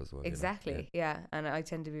yourself up as well. Exactly, yeah. And I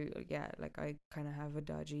tend to be, like I kind of have a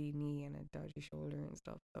dodgy knee and a dodgy shoulder and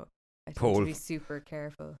stuff, so I tend to be super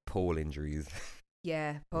careful. Pole injuries.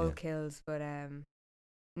 Yeah, pole kills, but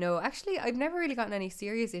no, actually I've never really gotten any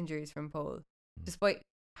serious injuries from pole, despite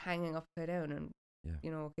hanging upside down and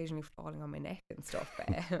occasionally falling on my neck and stuff.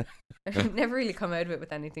 But I've never really come out of it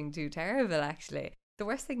with anything too terrible actually. The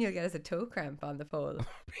worst thing you'll get is a toe cramp on the pole.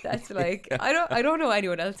 That's like, I don't know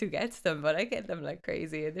anyone else who gets them, but I get them like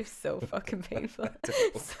crazy, and they're so fucking painful.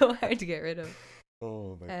 So hard to get rid of.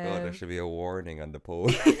 Oh my god, there should be a warning on the pole.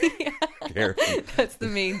 Yeah. Careful. That's the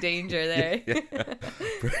main danger there. Yeah.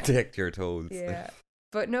 Protect your toes. Yeah.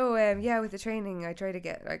 But no, with the training, I try to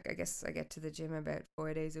get, I guess I get to the gym about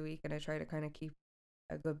 4 days a week, and I try to kind of keep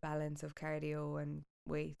a good balance of cardio and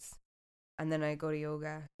weights. And then I go to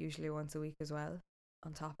yoga usually once a week as well.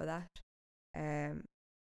 On top of that,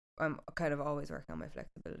 I'm kind of always working on my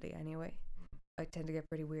flexibility anyway. I tend to get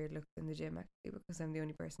pretty weird looks in the gym actually, because I'm the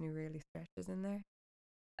only person who really stretches in there.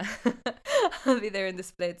 I'll be there in the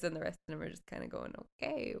splits, and the rest of them are just kind of going,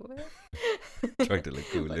 okay, what? Trying to look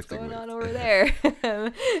cool. What's going on over there?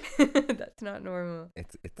 That's not normal.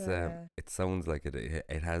 It sounds like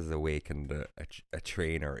it has awakened a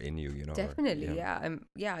trainer in you, Definitely,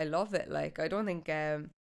 yeah. I love it. Like, I don't think I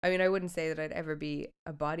wouldn't say that I'd ever be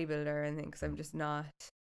a bodybuilder or anything, because I'm just not.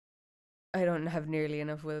 I don't have nearly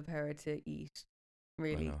enough willpower to eat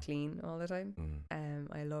really clean all the time.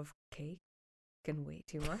 I love cake and way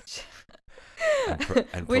too much,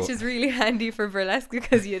 which is really handy for burlesque,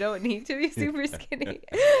 because you don't need to be super skinny.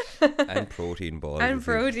 And protein balls. And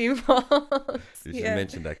protein balls. You should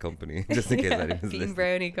mention that company just in case anyone's listening. Bean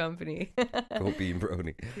Brownie Company. Go Bean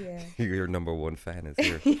Brownie. Yeah. Your number one fan is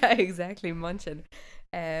here. Yeah, exactly. Munching.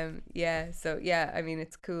 So yeah, I mean,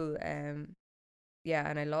 it's cool. Yeah,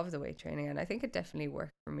 and I love the weight training, and I think it definitely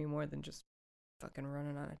worked for me more than just fucking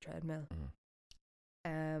running on a treadmill.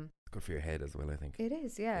 Good for your head as well, I think. It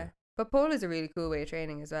is, yeah. But pole is a really cool way of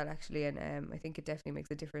training as well, actually, and I think it definitely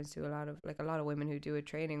makes a difference to a lot of women who do it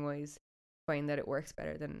training wise find that it works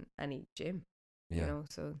better than any gym.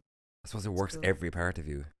 So I suppose it works every part of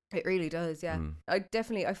you. It really does, yeah. I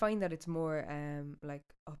find that it's more like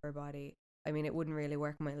upper body. I mean, it wouldn't really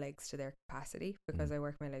work my legs to their capacity, because I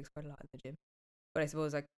work my legs quite a lot in the gym. But I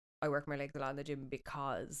suppose I work my legs a lot in the gym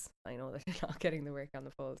because I know that I'm not getting the work on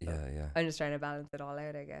the pole. So yeah. I'm just trying to balance it all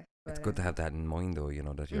out, I guess. But, it's good to have that in mind, though,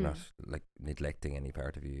 that you're not like neglecting any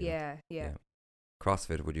part of you. Yeah.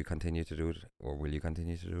 CrossFit, would you continue to do it, or will you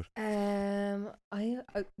continue to do it?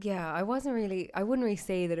 I wouldn't really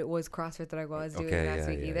say that it was CrossFit that I was doing last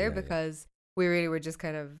week either, because we really were just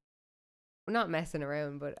kind of not messing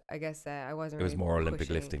around, but I guess I wasn't. It was really more Olympic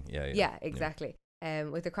pushing. lifting. Yeah. Yeah, exactly.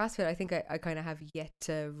 With the CrossFit, I think I kind of have yet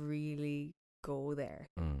to really go there,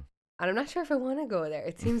 Mm. and I'm not sure if I want to go there.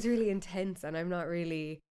 It seems really intense, and I'm not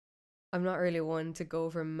really one to go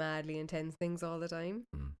for madly intense things all the time.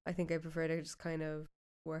 Mm. I think I prefer to just kind of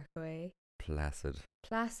work away. Placid.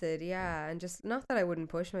 Yeah, and just not that I wouldn't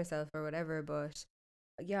push myself or whatever, but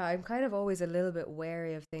yeah, I'm kind of always a little bit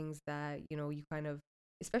wary of things that, you know, you kind of,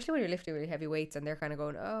 especially when you're lifting really heavy weights and they're kind of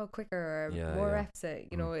going, oh, quicker or Yeah, more yeah. reps,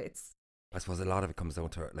 you know, it's I suppose a lot of it comes down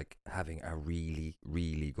to like having a really,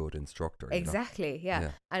 really good instructor. exactly, yeah.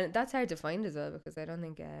 Yeah. And that's hard to find as well, because I don't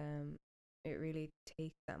think it really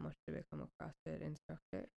takes that much to become a CrossFit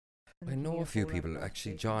instructor. I think you know need a few whole lot of people,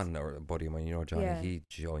 actually. qualifications. John, or a buddy of mine, Johnny, Yeah. he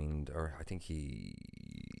joined, or I think he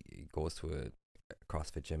goes to a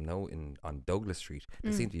CrossFit gym now on Douglas Street.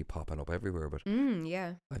 They seem to be popping up everywhere, but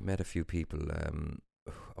Yeah. I've met a few people.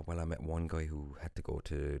 Well, I met one guy who had to go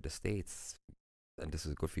to the States, and this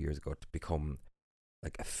was a good few years ago, to become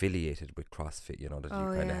like affiliated with CrossFit, you know, that you Oh,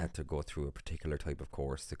 kind of yeah. had to go through a particular type of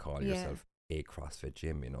course to call Yeah. yourself a CrossFit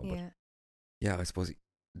gym, you know. But Yeah. yeah, I suppose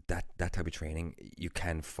that type of training, you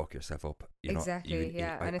can fuck yourself up, you know. Exactly,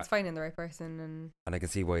 yeah. And it's finding the right person and And I can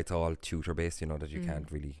see why it's all tutor based, you know, that you Mm.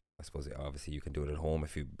 can't really, I suppose, obviously you can do it at home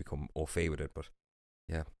if you become au fait with it, but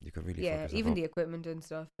yeah, you can really fuck yeah, yourself even up. the equipment and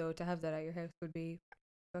stuff, though, to have that at your house would be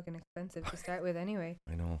fucking expensive to start with anyway.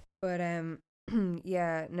 I know. But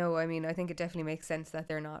yeah, no, I mean, I think it definitely makes sense that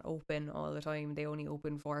they're not open all the time. They only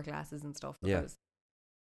open for classes and stuff Yeah. because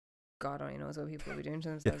God only knows what people will be doing to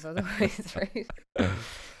themselves otherwise, right?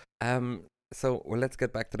 So well, let's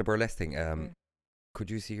get back to the burlesque thing. Yeah. Could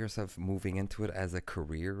you see yourself moving into it as a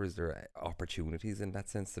career? Is there opportunities in that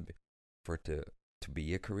sense for it to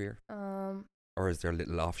be a career? Or is there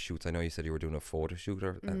little offshoots? I know you said you were doing a photo shoot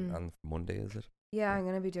on Monday, is it? Yeah, I'm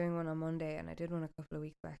gonna be doing one on Monday, and I did one a couple of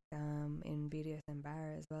weeks back in BDSM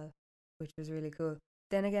Bar as well, which was really cool.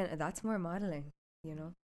 Then again, that's more modeling, you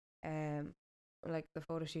know. Like the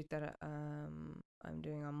photo shoot that I'm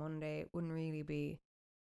doing on Monday wouldn't really be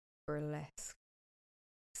burlesque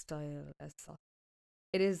style as such.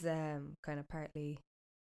 It is kind of partly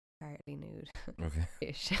nude Okay.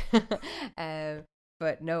 ish.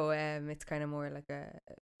 But no, it's kind of more like a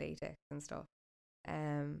latex and stuff.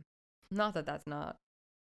 Not that that's not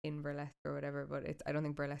in burlesque or whatever, but I don't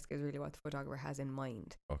think burlesque is really what the photographer has in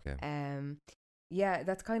mind. Okay. Yeah,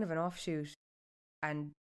 that's kind of an offshoot,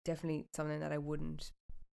 and definitely something that I wouldn't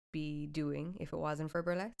be doing if it wasn't for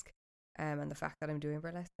burlesque. And the fact that I'm doing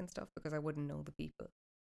burlesque and stuff, because I wouldn't know the people.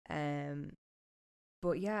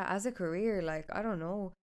 But yeah, as a career, like, I don't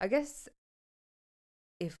know. I guess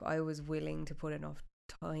if I was willing to put enough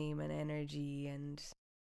time and energy and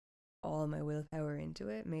all my willpower into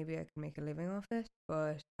it, maybe I could make a living off it.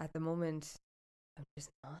 But at the moment, I'm just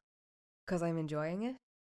not, because I'm enjoying it,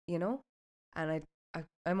 you know. And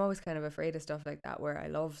I'm always kind of afraid of stuff like that, where I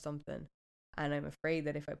love something, and I'm afraid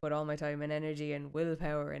that if I put all my time and energy and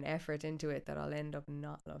willpower and effort into it, that I'll end up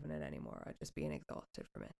not loving it anymore. I'll just being exhausted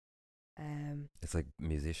from it. It's like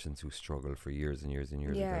musicians who struggle for years and years and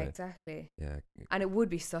years. Yeah, with exactly. Yeah. And it would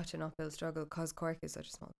be such an uphill struggle, because Cork is such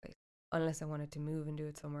a small place. Unless I wanted to move and do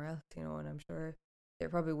it somewhere else, you know, and I'm sure there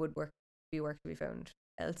probably would be work to be found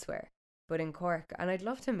elsewhere. But in Cork, and I'd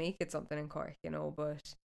love to make it something in Cork, you know,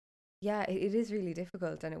 but yeah, it is really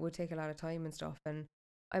difficult, and it would take a lot of time and stuff, and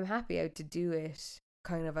I'm happy out to do it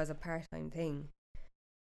kind of as a part-time thing.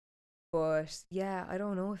 But yeah, I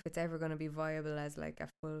don't know if it's ever going to be viable as like a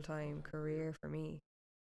full-time career for me.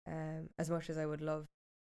 As much as I would love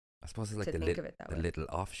I suppose it's like to think of it that the way. little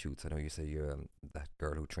offshoots. I know you say you that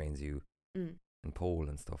girl who trains you Mm. in pole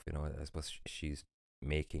and stuff. You know, I suppose she's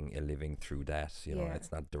making a living through that. You know, Yeah.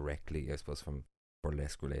 it's not directly, I suppose, from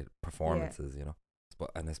burlesque related performances. You know,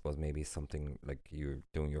 and I suppose maybe something like you're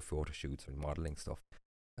doing your photo shoots and modeling stuff.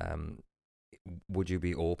 Would you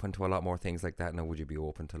be open to a lot more things like that? Now, would you be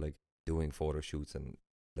open to like doing photo shoots and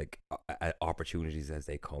like opportunities as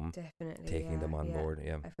they come, Definitely taking them on board?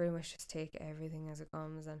 Yeah. I pretty much just take everything as it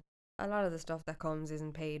comes, and a lot of the stuff that comes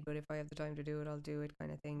isn't paid, but if I have the time to do it, I'll do it,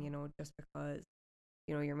 kind of thing, you know, just because,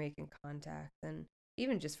 you know, you're making contact, and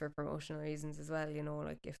even just for promotional reasons as well, you know,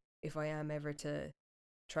 like if I am ever to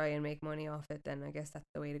try and make money off it, then I guess that's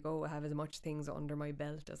the way to go. I have as much things under my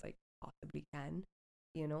belt as I possibly can,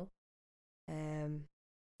 you know.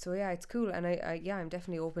 So yeah, it's cool, and I'm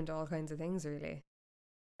definitely open to all kinds of things, really.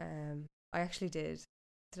 I actually did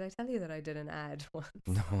I tell you that I did an ad once?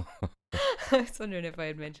 No. I was wondering if I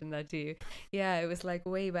had mentioned that to you. Yeah, it was like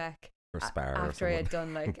way back For Spar or after I had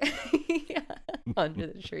someone. done like yeah, under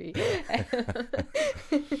the tree.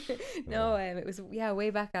 No, it was way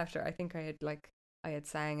back after. I think I had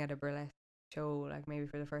sang at a burlesque show, like maybe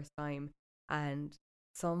for the first time, and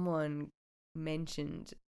someone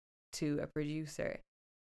mentioned to a producer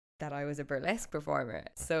that I was a burlesque performer.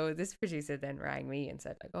 So this producer then rang me and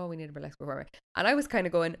said like, "Oh, we need a burlesque performer," and I was kind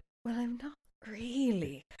of going, "Well, I'm not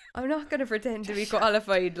really. I'm not going to pretend to be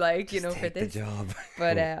qualified, like, Just for take the this." job.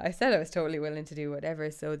 But I said I was totally willing to do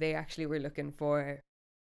whatever. So they actually were looking for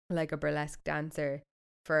like a burlesque dancer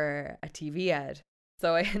for a TV ad.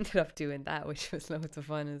 So I ended up doing that, which was loads of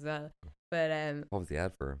fun as well. But What was the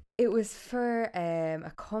ad for? it was for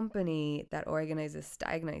a company that organizes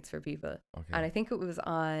stag nights for people. Okay. And I think it was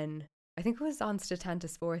on Statanta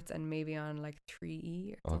Sports and maybe on like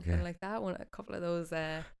 3E or something Okay. like that. A couple of those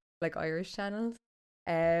like Irish channels.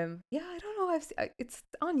 Yeah, I don't know. It's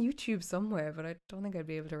on YouTube somewhere, but I don't think I'd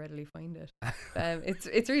be able to readily find it.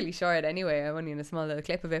 It's really short anyway. I'm only in a small little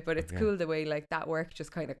clip of it, but it's Okay. cool the way like that work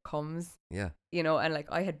just kind of comes, Yeah. and like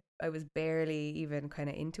I was barely even kind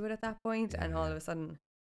of into it at that point, and all Yeah. of a sudden,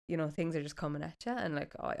 things are just coming at you, and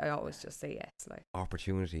like I always just say yes, like.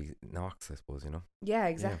 Opportunity knocks, I suppose, Yeah,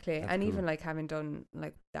 exactly. that's And cool. even like having done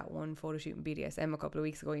like that one photo shoot in BDSM a couple of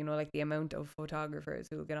weeks ago, like the amount of photographers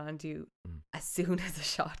who will get on to you as soon as a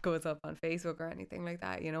shot goes up on Facebook or anything like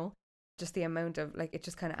that, just the amount of like, it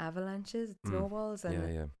just kind of avalanches, it snowballs,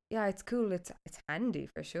 and Yeah. it's cool. It's handy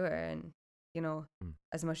for sure. And, Mm.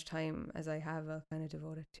 as much time as I have, I'll kind of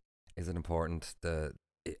devote it to. Is it important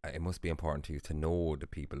it must be important to you to know the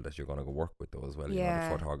people that you're going to go work with though as well, the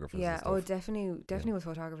photographers and Yeah. stuff. Oh, definitely with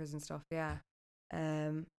photographers and stuff. Yeah.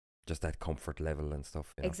 Just that comfort level and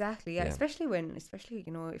stuff. Exactly. Yeah. Yeah. Especially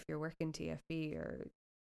if you're working TFB or,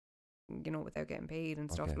 without getting paid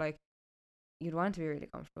and stuff, Okay. like you'd want to be really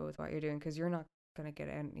comfortable with what you're doing, because you're not going to get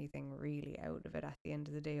anything really out of it at the end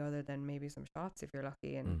of the day, other than maybe some shots if you're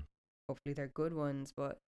lucky, and hopefully they're good ones.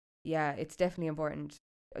 But yeah, it's definitely important.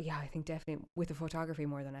 Yeah, I think definitely with the photography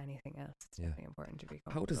more than anything else, it's definitely important to be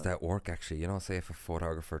comfortable. How does that work actually? Say if a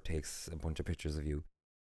photographer takes a bunch of pictures of you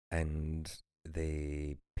and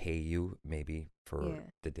they pay you maybe for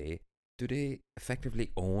the day, do they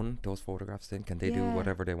effectively own those photographs then? Can they do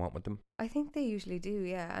whatever they want with them? I think they usually do,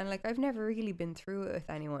 yeah. And like I've never really been through it with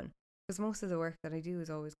anyone, because most of the work that I do is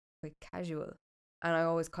always quite casual, and I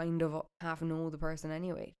always kind of half know the person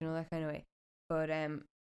anyway, that kind of way. But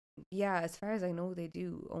yeah, as far as I know, they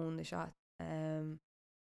do own the shots,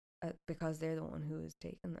 because they're the one who is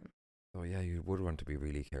taking them. So yeah, you would want to be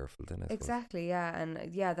really careful then, I suppose. Exactly, yeah.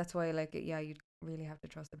 And yeah, that's why you'd really have to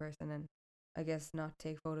trust the person, and I guess not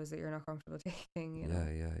take photos that you're not comfortable taking,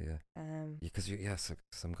 Yeah. Because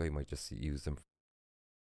some guy might just use them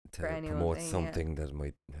to for any old promote thing, something that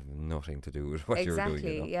might have nothing to do with what you're doing.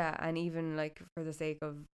 Exactly, yeah. And even like for the sake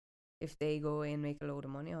of, if they go away and make a load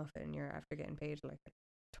of money off it, and you're after getting paid like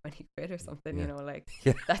 20 quid or something,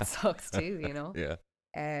 Yeah. that sucks too, Yeah.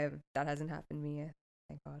 That hasn't happened to me yet,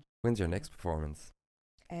 thank God. When's your next performance?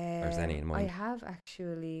 There's any in mind? I have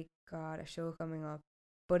actually got a show coming up,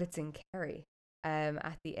 but it's in Kerry,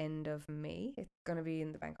 at the end of May. It's going to be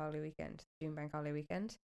in the Bank Holiday weekend, June Bank Holiday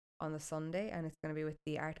weekend, on the Sunday, and it's going to be with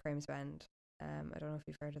the Art Crimes Band. I don't know if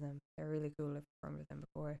you've heard of them. They're really cool. I've performed with them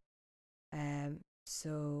before.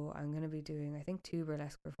 So I'm going to be doing, I think, 2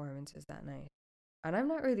 burlesque performances that night. And I'm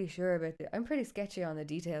not really sure about I'm pretty sketchy on the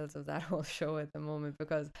details of that whole show at the moment,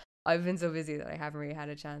 because I've been so busy that I haven't really had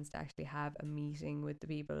a chance to actually have a meeting with the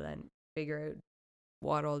people and figure out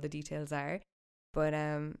what all the details are. But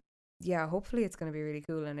yeah, hopefully it's going to be really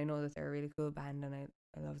cool, and I know that they're a really cool band, and I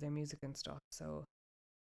love their music and stuff, so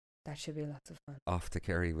that should be lots of fun. Off to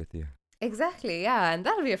Kerry with you. Exactly, yeah, and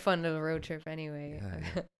that'll be a fun little road trip anyway.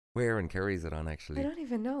 Yeah. Where in Kerry is it on actually? I don't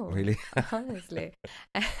even know. Really? Honestly.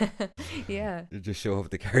 Yeah. You just show up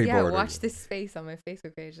the Kerry Yeah, border. watch this space on my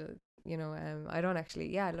Facebook page. I don't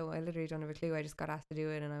actually, I literally don't have a clue. I just got asked to do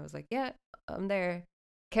it, and I was like, yeah, I'm there.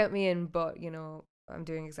 Count me in, but, I'm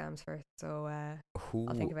doing exams first, so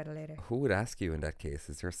I'll think about it later. Who would ask you in that case?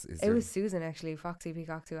 It was Susan, actually, Foxy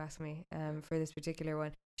Peacocks, who asked me for this particular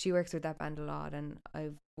one. She works with that band a lot, and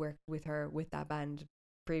I've worked with her with that band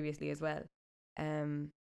previously as well.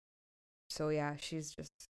 So yeah, she's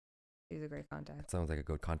a great contact. Sounds like a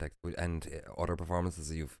good contact. And other performances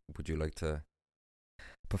would you like to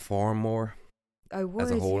perform more? I would,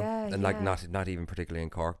 as a whole, yeah, and like not even particularly in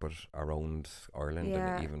Cork, but around Ireland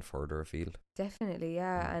and even further afield. Definitely,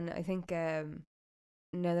 yeah. And I think now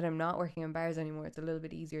that I'm not working in bars anymore, it's a little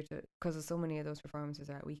bit easier to, because so many of those performances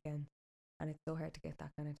are at weekends, and it's so hard to get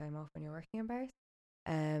that kind of time off when you're working in bars.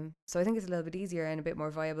 So I think it's a little bit easier and a bit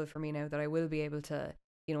more viable for me now that I will be able to,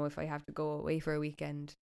 if I have to go away for a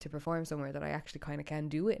weekend to perform somewhere, that I actually kind of can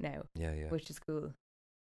do it now. Yeah. Which is cool.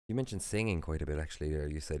 You mentioned singing quite a bit actually there.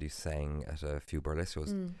 You said you sang at a few burlesque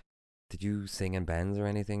shows. Did you sing in bands or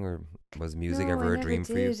anything, or was music No, ever I a never dream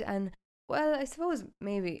for you? did. And well, I suppose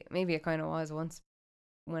maybe it kind of was once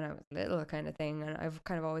when I was little, kind of thing. And I've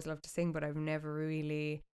kind of always loved to sing, but I've never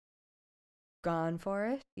really gone for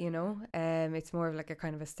it. It's more of like a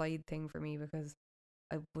kind of a side thing for me because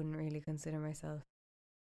I wouldn't really consider myself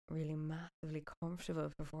really massively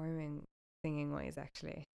comfortable performing singing wise,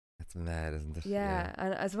 actually. It's mad, isn't it? Yeah,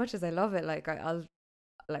 and as much as I love it, like I'd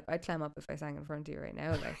climb up if I sang in front of you right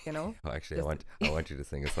now, Oh, actually, Just- I want you to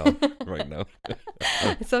sing a song right now.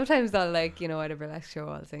 Sometimes I'll at a burlesque show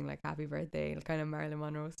I'll sing like Happy Birthday, kind of Marilyn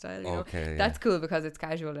Monroe style. Okay. That's cool because it's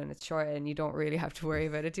casual and it's short and you don't really have to worry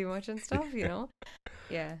about it too much and stuff. Yeah.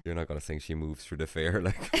 You're not gonna sing "She Moves Through the Fair"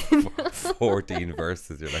 like 14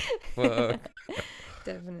 verses. You're like, fuck.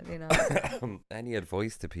 Definitely not. Any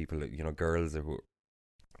advice to people, girls or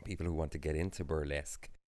people who want to get into burlesque?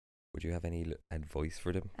 Would you have any advice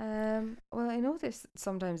for them? Well, I know there's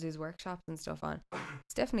sometimes these workshops and stuff on.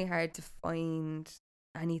 It's definitely hard to find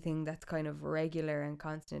anything that's kind of regular and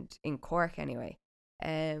constant in Cork anyway.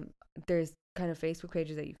 There's kind of Facebook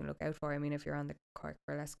pages that you can look out for. I mean, if you're on the Cork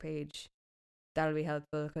Burlesque page, that'll be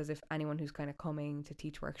helpful because if anyone who's kind of coming to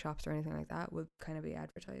teach workshops or anything like that would kind of be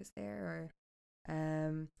advertised there.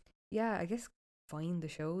 Or, yeah, I guess find the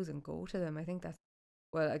shows and go to them. I think that's.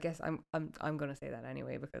 Well, I guess I'm gonna say that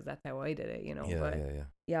anyway because that's how I did it, Yeah.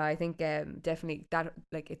 Yeah, I think definitely that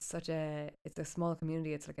it's a small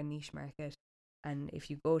community. It's like a niche market, and if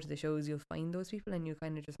you go to the shows, you'll find those people, and you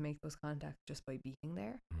kind of just make those contacts just by being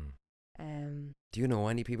there. Do you know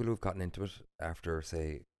any people who've gotten into it after,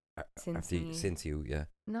 say, since you? Yeah.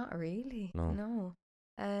 Not really. No. No.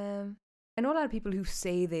 I know a lot of people who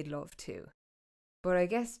say they'd love to, but I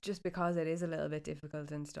guess just because it is a little bit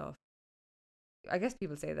difficult and stuff. I guess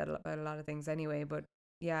people say that about a lot of things anyway, but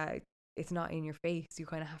yeah, it's not in your face. You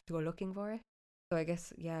kind of have to go looking for it. So I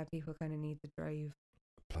guess, yeah, people kind of need the drive.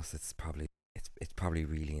 Plus, it's probably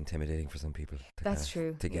really intimidating for some people. That's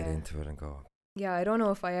true. To get into it and go. Yeah, I don't know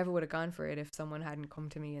if I ever would have gone for it if someone hadn't come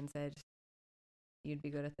to me and said, "You'd be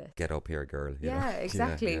good at this." Get up here, girl. Yeah,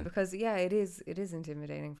 exactly. Yeah. Because it is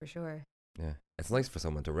intimidating for sure. Yeah, it's nice for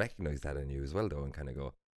someone to recognize that in you as well, though, and kind of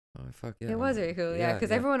go, "Oh fuck yeah!" It was very cool, yeah. Because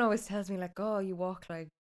everyone always tells me like, "Oh, you walk like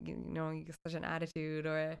you got such an attitude,"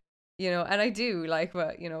 or and I do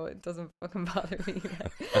but it doesn't fucking bother me.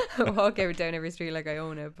 I walk down every street like I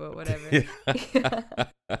own it, but whatever.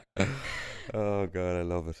 Oh god, I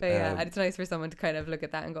love it. But yeah, and it's nice for someone to kind of look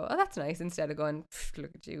at that and go, "Oh, that's nice," instead of going,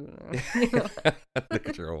 "Look at you." Look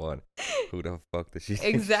at your one. Who the fuck does she?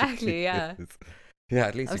 Exactly. Yeah. Yeah,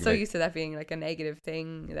 at least I'm so used to that being like a negative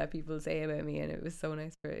thing that people say about me, and it was so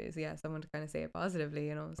nice for someone to kind of say it positively,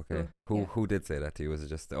 Okay. Cool. Who did say that to you? Was it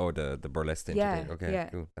just the burlesque thing? Yeah. Okay. Yeah,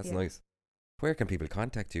 Cool. That's yeah. nice. Where can people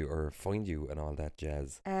contact you or find you and all that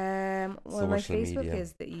jazz? Well, my Social Facebook media.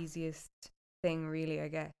 is the easiest thing, really, I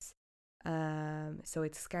guess. So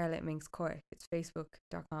it's Scarlet Minx Cork. It's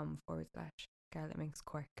facebook.com/Scarlet Minx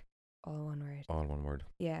Cork, all one word. All one word.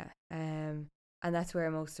 Yeah. And that's where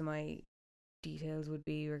most of my details would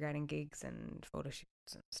be regarding gigs and photo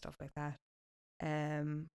shoots and stuff like that.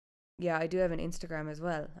 Yeah, I do have an Instagram as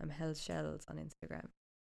well. I'm Hell's Shells on Instagram.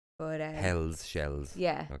 But Hell's Shells.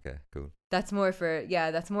 yeah, Okay, cool. that's more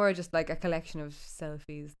just like a collection of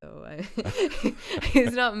selfies though.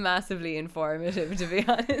 It's not massively informative, to be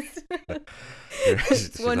honest.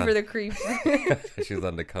 It's one for the creeps. She was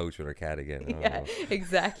on the couch with her cat again. Yeah,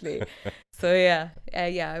 exactly. So yeah,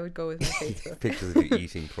 I would go with my Facebook. Pictures of you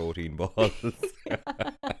eating protein balls.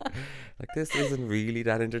 Like, this isn't really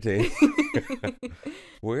that entertaining.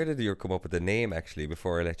 Where did you come up with the name, actually,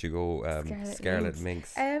 before I let you go? Scarlet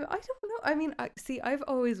Minx. I don't know. I mean, I've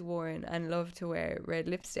always worn and loved to wear red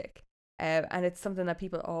lipstick, and it's something that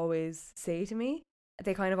people always say to me.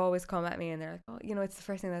 They kind of always come at me and they're like, "Oh, it's the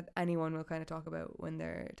first thing that anyone will kind of talk about when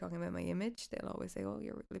they're talking about my image." They'll always say, "Oh,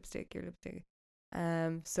 your lipstick."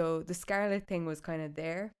 So the scarlet thing was kind of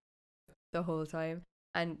there the whole time.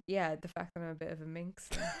 And yeah, the fact that I'm a bit of a minx,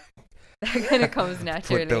 that kind of comes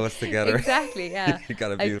naturally. Put those together. Exactly, yeah. You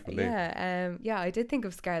got a beautiful name. Yeah, I did think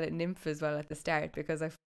of Scarlet Nymph as well at the start because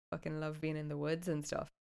I fucking love being in the woods and stuff.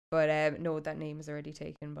 But no, that name is already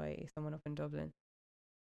taken by someone up in Dublin.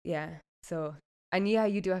 Yeah, so, and yeah,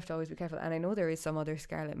 you do have to always be careful. And I know there is some other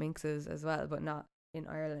Scarlet Minxes as well, but not in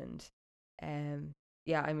Ireland.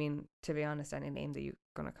 Yeah, I mean, to be honest, any name that you're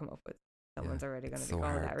going to come up with, someone's already going to be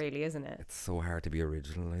called that, really, isn't it? It's so hard to be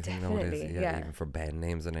original, I think, Definitely, nowadays. yeah. Even for band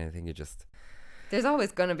names and anything, you just... There's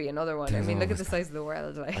always going to be another one. There's I mean, look at always the size of the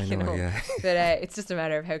world, like, I know, yeah. But it's just a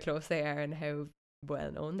matter of how close they are and how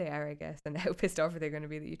well known they are, I guess, and how pissed off are they going to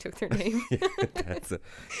be that you took their name.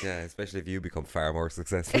 Yeah, especially if you become far more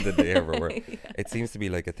successful than they ever were. Yeah. It seems to be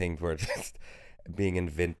like a thing where just being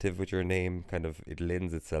inventive with your name kind of it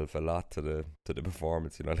lends itself a lot to the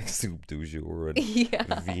performance, you know, like Soup du Jour and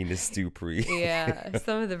Yeah. Venus Stupri. Yeah,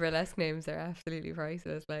 some of the burlesque names are absolutely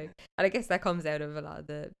priceless. Like, and I guess that comes out of a lot of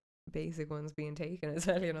the basic ones being taken as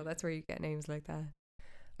well. You know, that's where you get names like that.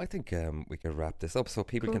 I think we can wrap this up so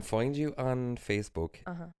people Cool. can find you on Facebook.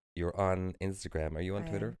 You're on Instagram. Are you on I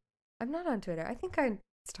Twitter? am. I'm not on Twitter. I think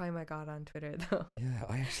it's time I got on Twitter though. Yeah,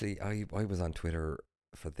 I was on Twitter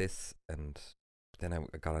for this, and then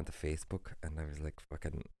I got onto Facebook, and I was like,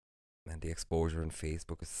 fucking, man, the exposure on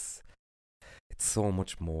Facebook it's so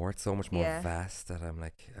much more. It's so much more Yeah. vast that I'm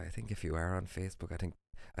like, I think if you are on Facebook, I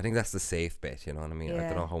think that's the safe bet. You know what I mean? I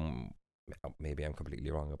Yeah. don't know maybe I'm completely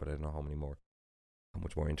wrong, but I don't know how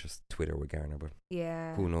much more interest Twitter would garner. But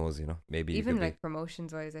Yeah. who knows? You know, maybe Even you could like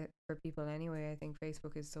promotions wise for people anyway, I think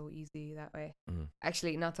Facebook is so easy that way. be.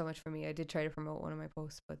 Actually, not so much for me. I did try to promote one of my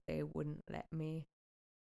posts, but they wouldn't let me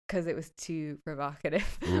because it was too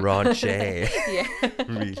provocative. Raunchy. Yeah.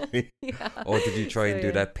 Really? Yeah. Oh, did you try So, and do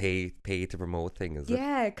yeah. that pay to promote thing? Is it?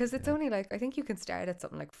 Yeah, because it's Yeah. only like, I think you can start at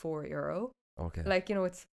something like €4. Okay. Like, you know,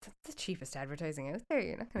 it's the cheapest advertising out there.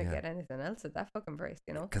 You're not going to Yeah. get anything else at that fucking price,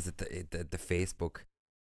 you know? Because the Facebook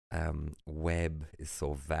web is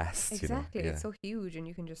so vast. Exactly. You know? It's so huge, and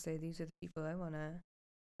you can just say, these are the people I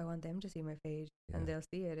want them to see my page, and Yeah. they'll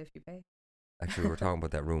see it if you pay. Actually, we were talking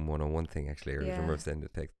about that Room 101 thing. Actually, I Yeah. remember sending a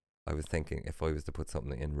text. I was thinking if I was to put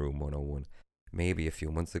something in Room 101, maybe a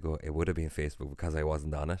few months ago it would have been Facebook because I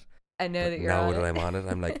wasn't on it. I know But that you're now on that it. I'm on it,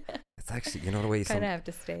 I'm like, it's actually, you know, the way kind of have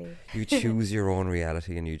to stay. you choose your own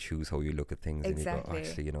reality and you choose how you look at things, and you go, Exactly.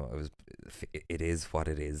 actually, you know, it is what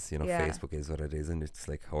it is. You know, Yeah. Facebook is what it is, and it's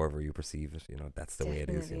like however you perceive it. You know, that's the way it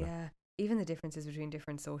is. You know. Yeah. Even the differences between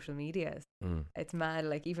different social medias. Mm. It's mad.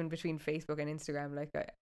 Like, even between Facebook and Instagram, like,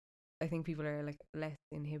 I think people are like less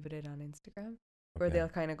inhibited on Instagram, where Okay. they'll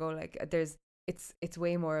kind of go like, it's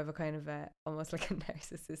way more of a kind of a almost like a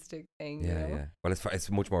narcissistic thing. Yeah, you know? yeah. Well, it's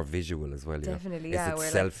much more visual as well. You know? Definitely, Is yeah. it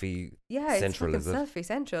Where like, selfie yeah, central? it's Is fucking it? selfie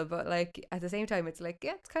central, but like at the same time, it's like,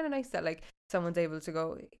 yeah, it's kind of nice that like someone's able to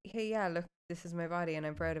go, hey, yeah, look, this is my body and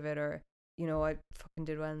I'm proud of it, or, you know, I fucking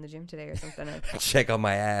did well in the gym today or something, Check on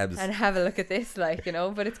my abs. and have a look at this, like, you know.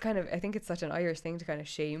 But it's kind of, I think it's such an Irish thing to kind of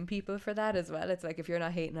shame people for that as well. It's like, if you're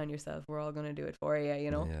not hating on yourself, we're all gonna do it for you, you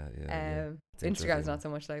know. Yeah, yeah. It's Instagram's interesting. not so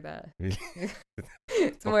much like that. Really?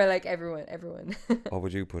 It's more like everyone. What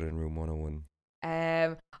would you put in Room 101?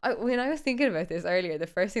 When I was thinking about this earlier, the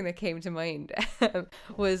first thing that came to mind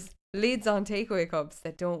was lids on takeaway cups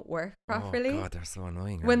that don't work properly Oh God, they're so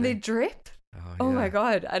annoying. when aren't they drip. Oh yeah. my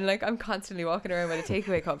God. And like, I'm constantly walking around with a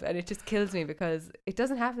takeaway cup, and it just kills me because it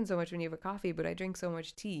doesn't happen so much when you have a coffee, but I drink so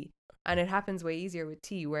much tea, and it happens way easier with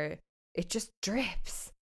tea where it just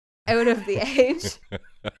drips out of the edge.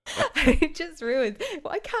 And it just ruins.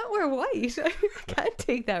 Well, I can't wear white. I can't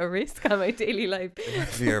take that risk on my daily life.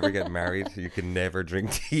 If you ever get married, you can never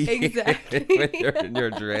drink tea. Exactly. When you're in your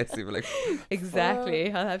dress, you'll be like,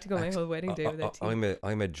 Exactly. I'll have to go my whole wedding day I- without tea.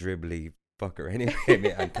 I'm a dribbly fucker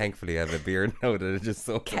anyway, and thankfully I have a beard now that it just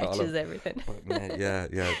soaks it all Catches up. everything. But man, yeah.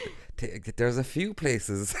 There's a few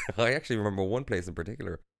places. I actually remember one place in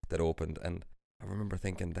particular that opened, and I remember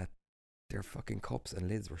thinking that their fucking cups and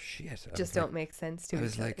lids were shit. I Just was don't like, make sense to I me.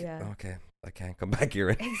 was like, yeah. okay, I can't come back here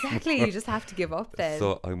anymore. Exactly. You just have to give up then.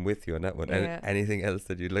 So I'm with you on that one. Yeah. Anything else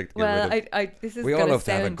that you'd like to get well, rid of? I this is We all gonna have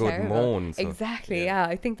to have a sound good terrible. moan. So. Exactly. Yeah.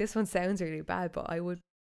 I think this one sounds really bad, but I would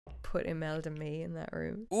put Imelda May in that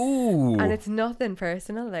room. Ooh. And it's nothing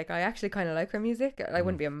personal. Like, I actually kind of like her music. I Mm.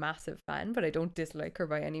 wouldn't be a massive fan, but I don't dislike her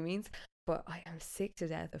by any means. But I am sick to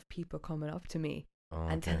death of people coming up to me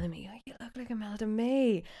and telling me, "Oh, you look like Imelda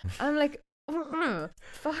May." I'm like,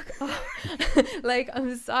 fuck off. Like,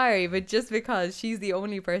 I'm sorry, but just because she's the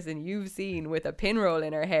only person you've seen with a pinroll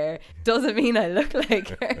in her hair doesn't mean I look like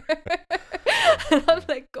her. And I'm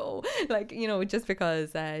like, go. Like, you know, just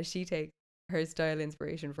because she takes her style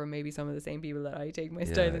inspiration from maybe some of the same people that I take my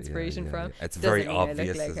style inspiration from. It's doesn't very mean I look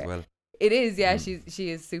obvious like as her. well. It is, yeah. Mm. She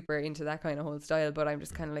is super into that kind of whole style, but I'm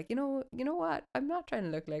just kind of like, you know what? I'm not trying to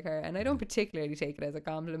look like her, and I don't particularly take it as a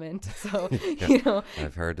compliment. So, Yeah. you know,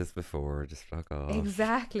 I've heard this before. Just fuck off.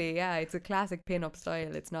 exactly, yeah. It's a classic pin-up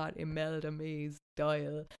style. It's not Imelda May's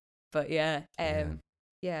style, but yeah,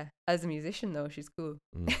 yeah. As a musician, though, she's cool.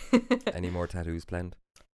 Mm. Any more tattoos planned?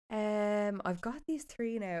 I've got these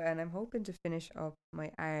 3 now, and I'm hoping to finish up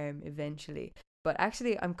my arm eventually. But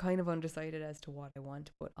actually, I'm kind of undecided as to what I want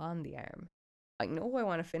to put on the arm. I know I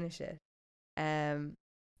want to finish it,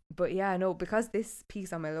 But yeah, no, because this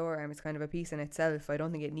piece on my lower arm is kind of a piece in itself, I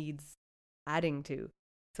don't think it needs adding to.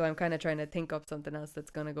 So I'm kind of trying to think up something else that's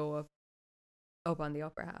gonna go up on the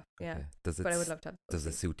upper half. Yeah. Okay. Does it But I would love to have does it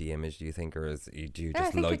both. suit the image, do you think, or do you Yeah, I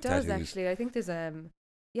just think like it does tattoos? actually. I think there's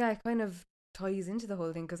yeah, it kind of ties into the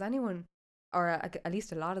whole thing because anyone, or at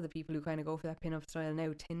least a lot of the people who kind of go for that pin-up style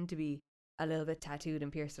now tend to be a little bit tattooed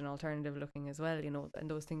and pierced and alternative looking as well, you know, and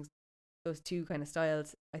those things, those two kind of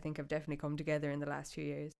styles, I think have definitely come together in the last few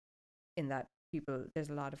years. In that there's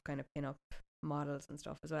a lot of kind of pin-up models and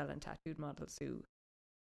stuff as well, and tattooed models who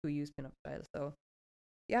use pin-up styles. So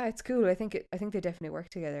yeah, it's cool. I think they definitely work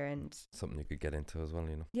together, and Something you could get into as well,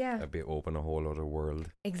 you know. yeah, A bit open a whole other world.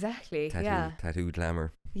 exactly. Tattoo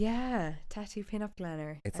glamour. Yeah, tattoo pin-up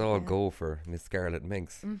glamour. It's all go for Miss Scarlett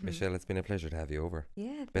Minx. Mhm. Michelle, it's been a pleasure to have you over.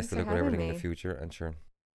 Yeah, Best thanks of for luck with having everything in me. the future, and sure,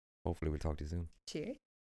 hopefully we'll talk to you soon. Cheers.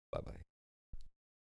 Bye bye.